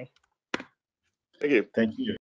time today. Thank you. Thank you.